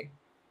of me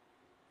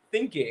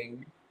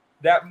thinking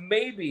that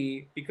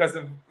maybe because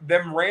of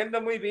them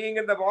randomly being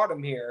in the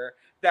bottom here,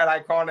 that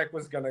Iconic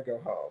was gonna go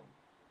home.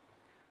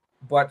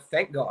 But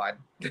thank God,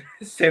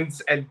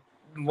 sense and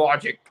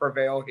logic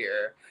prevail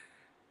here.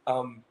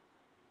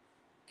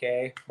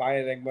 Okay, bye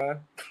Enigma.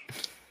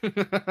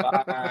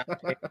 Bye.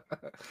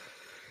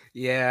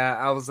 Yeah,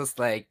 I was just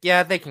like,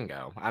 yeah, they can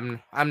go. I'm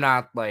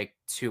not like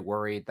too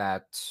worried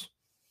that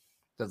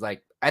there's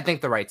like I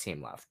think the right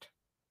team left.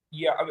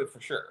 Yeah, I mean for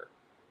sure.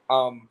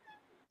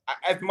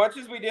 As much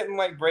as we didn't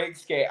like break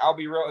skate, I'll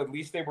be real. At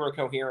least they were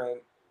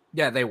coherent.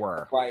 Yeah, they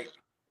were. Like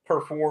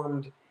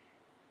performed.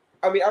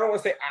 I mean, I don't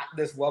want to say at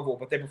this level,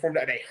 but they performed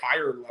at a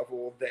higher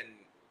level than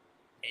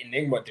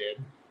Enigma did.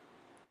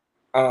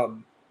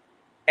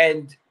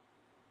 And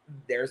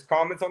there's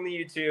comments on the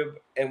YouTube,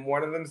 and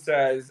one of them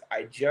says,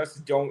 "I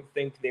just don't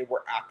think they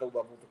were at the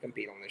level to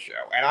compete on the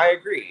show," and I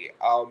agree.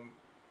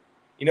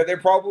 You know, they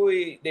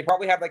probably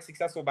had like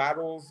successful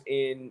battles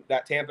in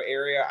that Tampa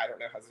area. I don't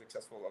know how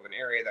successful of an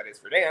area that is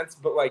for dance,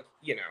 but like,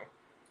 you know,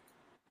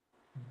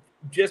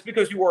 just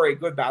because you are a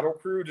good battle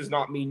crew does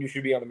not mean you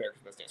should be on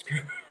America's Best Dance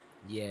Crew.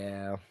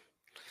 Yeah.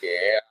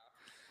 Yeah.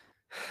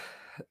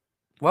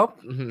 Well,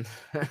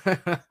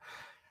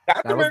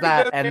 that was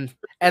that,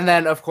 and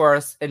then of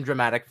course, in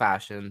dramatic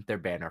fashion, their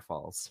banner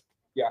falls.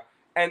 Yeah,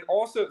 and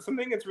also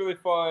something that's really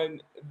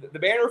fun: the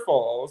banner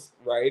falls,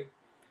 right?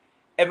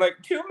 And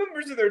like two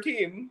members of their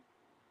team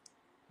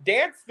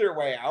dance their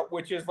way out,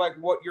 which is like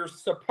what you're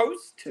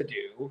supposed to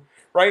do,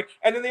 right?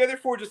 And then the other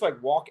four just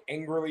like walk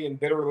angrily and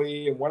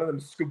bitterly, and one of them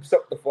scoops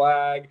up the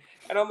flag,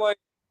 and I'm like,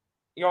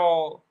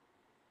 y'all,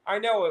 I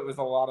know it was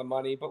a lot of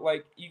money, but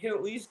like you can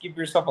at least give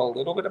yourself a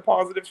little bit of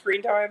positive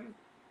screen time,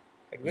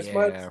 like this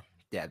much.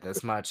 Yeah,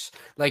 this much.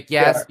 Like,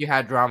 yes, you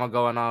had drama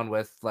going on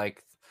with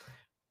like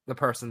the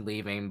person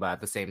leaving, but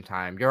at the same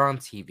time, you're on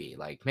TV.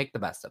 Like, make the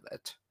best of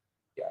it.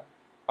 Yeah.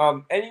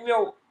 And you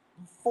know,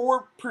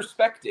 for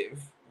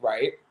perspective,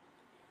 right?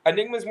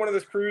 Enigma is one of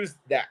those crews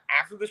that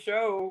after the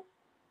show,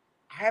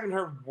 I haven't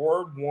heard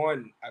word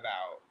one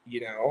about. You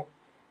know,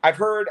 I've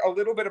heard a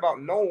little bit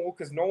about Noel,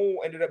 because Noel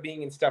ended up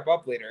being in Step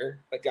Up later,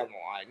 like down the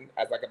line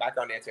as like a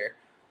background dancer.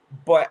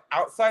 But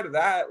outside of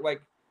that,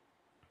 like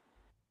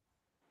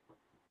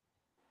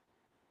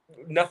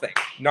nothing,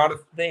 not a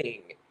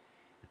thing.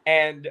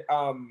 And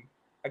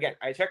again,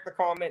 I checked the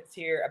comments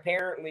here.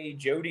 Apparently,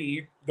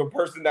 Jody, the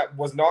person that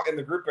was not in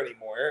the group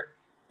anymore,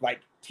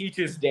 like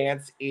teaches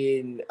dance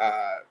in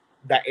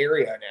that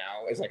area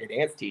now, is like a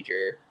dance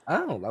teacher.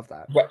 Oh, love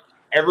that. But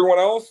everyone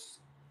else,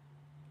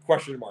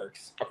 question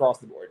marks across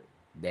the board.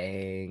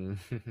 Dang.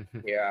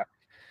 Yeah.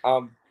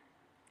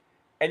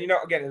 And you know,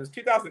 again, it was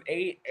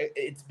 2008.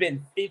 It's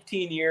been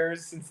 15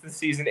 years since the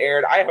season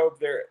aired. I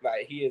hope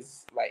he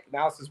is like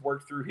Mouse has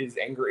worked through his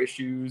anger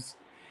issues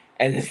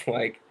and is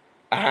like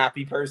a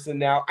happy person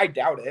now. I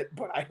doubt it,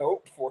 but I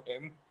hope for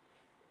him.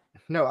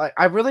 No,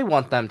 I really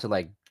want them to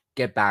like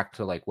get back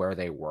to like where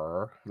they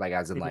were, like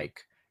as in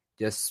like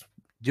just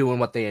doing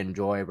what they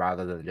enjoy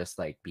rather than just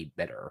like be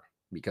bitter.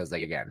 Because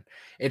like again,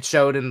 it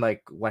showed in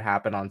like what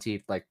happened on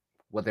TV, like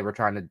what they were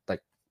trying to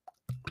like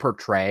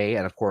portray,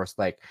 and of course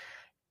like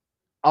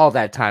all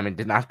that time it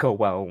did not go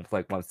well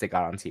like once they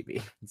got on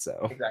TV.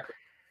 So exactly.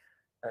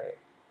 All right.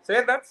 So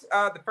yeah, that's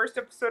the first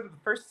episode of the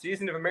first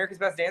season of America's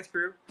Best Dance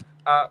Crew.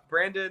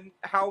 Brandon,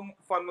 how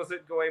fun was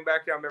it going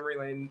back down memory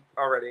lane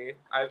already?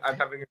 I'm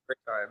having a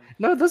great time.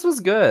 No, this was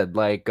good.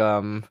 Like,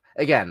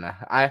 again,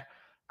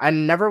 I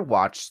never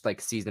watched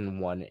like season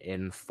 1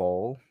 in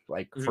full,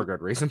 like for Mhm.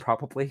 good reason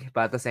probably.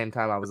 But at the same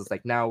time, I was just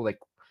like, now like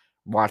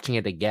watching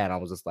it again, I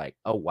was just like,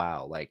 oh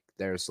wow, like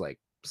there's like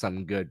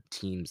some good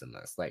teams in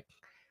this, like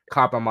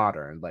Copa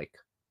Modern,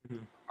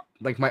 Mhm.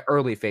 like my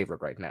early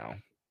favorite right now.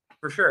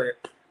 For sure.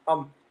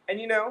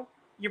 And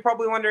you're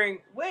probably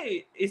wondering,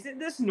 wait, isn't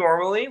this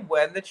normally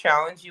when the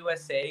Challenge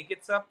USA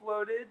gets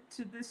uploaded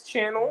to this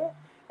channel?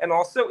 And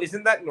also,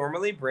 isn't that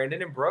normally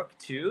Brandon and Brooke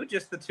too,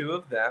 just the two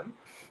of them?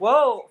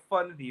 Well,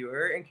 fun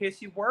viewer, in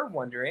case you were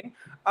wondering,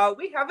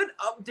 we have an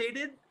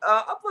updated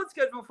upload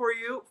schedule for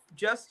you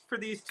just for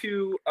these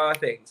two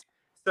things.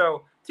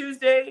 So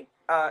Tuesday,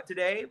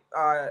 today,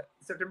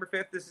 September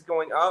 5th, this is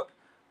going up.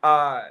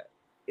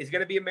 Is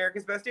going to be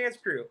America's Best Dance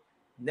Crew.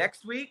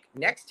 Next week,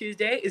 next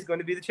Tuesday, is going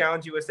to be the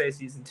Challenge USA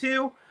Season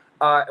 2.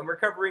 And we're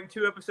covering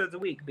 2 episodes a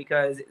week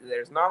because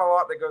there's not a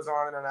lot that goes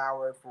on in an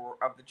hour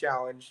of the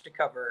challenge to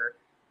cover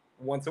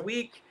once a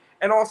week.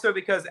 And also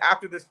because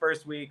after this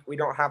first week, we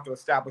don't have to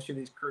establish who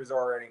these crews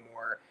are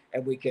anymore.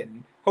 And we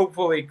can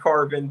hopefully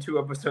carve in 2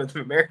 episodes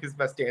of America's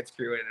Best Dance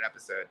Crew in an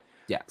episode.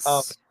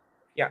 Yes.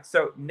 Yeah,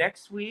 so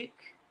next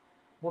week,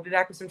 we'll be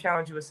back with some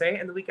Challenge USA.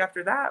 And the week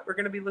after that, we're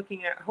going to be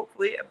looking at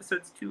hopefully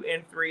episodes 2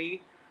 and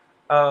 3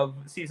 of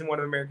season 1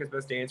 of America's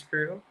Best Dance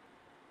Crew,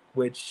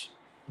 which,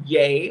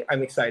 yay,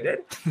 I'm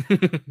excited.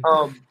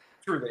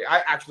 Truly,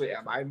 I actually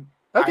am. I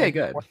Okay, have been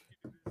good. watching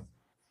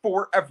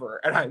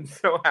forever, and I'm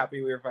so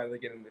happy we are finally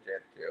getting the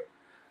chance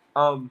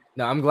to.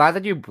 No, I'm glad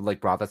that you like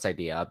brought this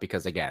idea up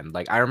because again,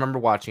 like I remember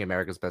watching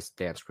America's Best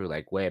Dance Crew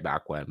like way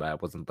back when, but I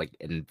wasn't like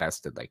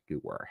invested like you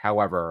were.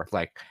 However,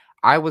 like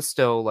I was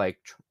still like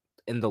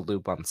in the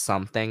loop on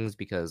some things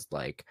because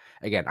like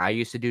again, I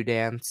used to do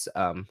dance.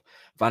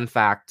 Fun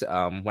fact,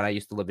 when I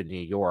used to live in New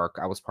York,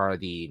 I was part of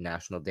the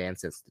National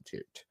Dance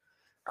Institute.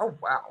 Oh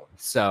wow,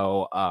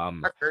 So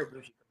that's very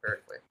bougie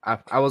comparatively.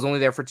 I was only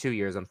there for 2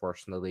 years,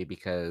 unfortunately,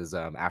 because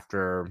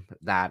after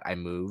that I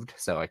moved,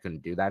 so I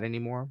couldn't do that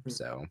anymore.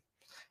 So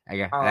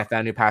and I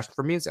found a new passion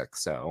for music.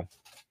 So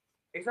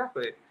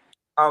exactly.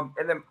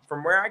 And then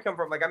from where I come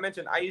from, like I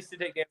mentioned, I used to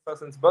take dance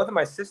lessons. Both of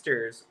my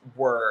sisters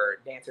were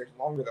dancers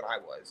longer than I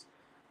was.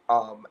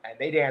 And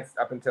they danced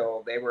up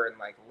until they were in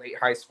like late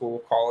high school,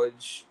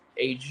 college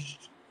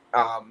aged.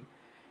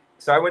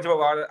 So I went to a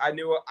lot of.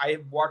 I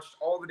watched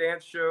all the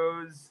dance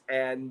shows,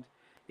 and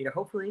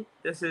hopefully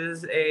this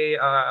is a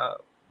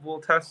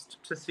we'll test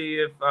to see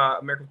if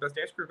America's Best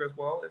Dance Crew goes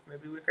well. If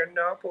maybe we can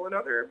pull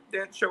another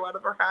dance show out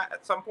of our hat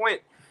at some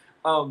point.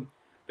 But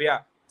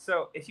yeah,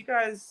 so if you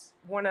guys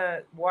want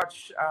to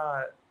watch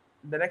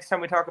the next time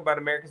we talk about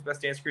America's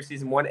Best Dance Crew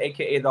season 1,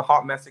 aka the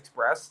Hot Mess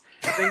Express,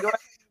 then go ahead.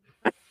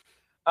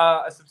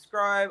 A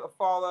subscribe, a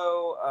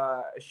follow,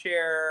 a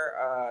share,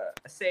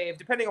 a save,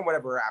 depending on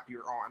whatever app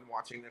you're on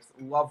watching this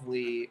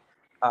lovely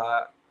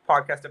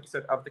podcast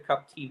episode of the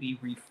Cup TV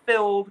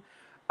Refilled.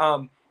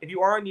 If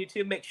you are on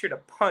YouTube, make sure to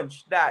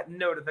punch that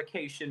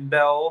notification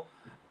bell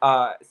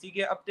so you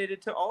get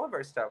updated to all of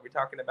our stuff. We're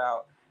talking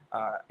about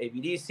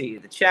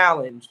ABDC, The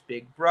Challenge,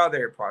 Big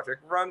Brother,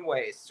 Project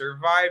Runway,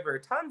 Survivor,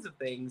 tons of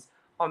things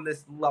on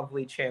this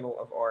lovely channel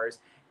of ours.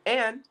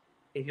 And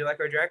if you like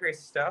our Drag Race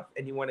stuff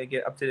and you want to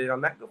get up to date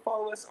on that, go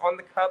follow us on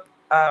the Cup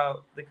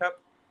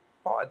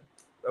Pod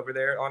over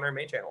there on our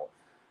main channel.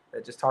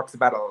 That just talks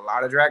about a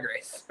lot of Drag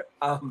Race.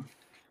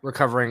 We're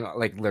covering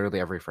like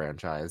literally every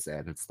franchise,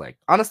 and it's like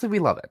honestly, we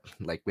love it.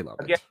 Like we love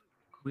again, it.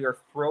 we are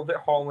thrilled that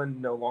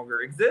Holland no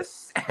longer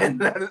exists, and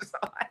that is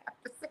all I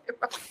have to say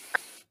about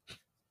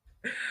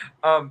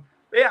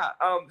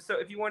that. So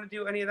if you want to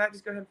do any of that,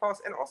 just go ahead and follow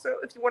us. And also,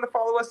 if you want to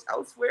follow us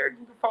elsewhere,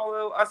 you can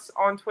follow us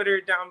on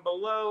Twitter down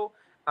below.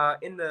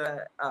 In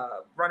the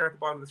runner at the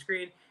bottom of the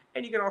screen.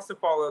 And you can also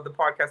follow the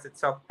podcast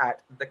itself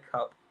at the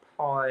Cup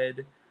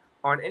Pod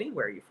on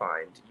anywhere you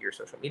find your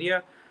social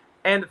media.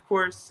 And of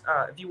course,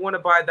 if you want to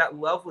buy that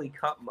lovely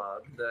cup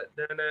mug, the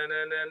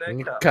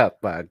cup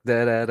mug,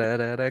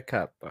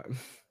 cup mug.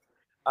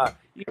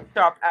 You can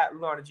shop at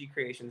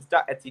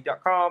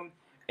lonagcreations.etsy.com,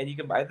 and you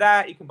can buy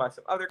that. You can buy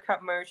some other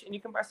cup merch, and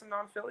you can buy some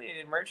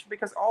non-affiliated merch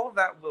because all of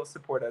that will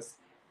support us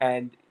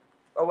and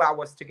allow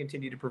us to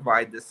continue to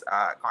provide this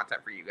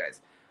content for you guys.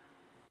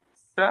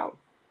 So,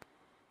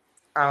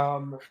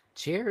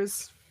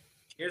 cheers.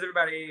 Cheers,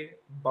 everybody.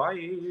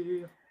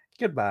 Bye.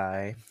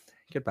 Goodbye.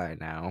 Goodbye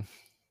now.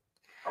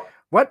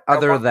 What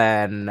other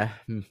than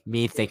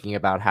me thinking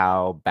about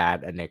how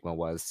bad Enigma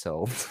was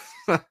till...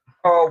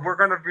 Oh, we're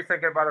going to be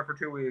thinking about it for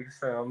 2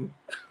 weeks.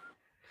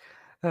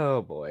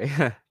 Oh, boy.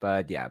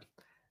 But yeah.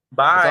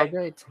 Bye. It's all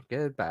great.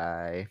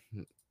 Goodbye.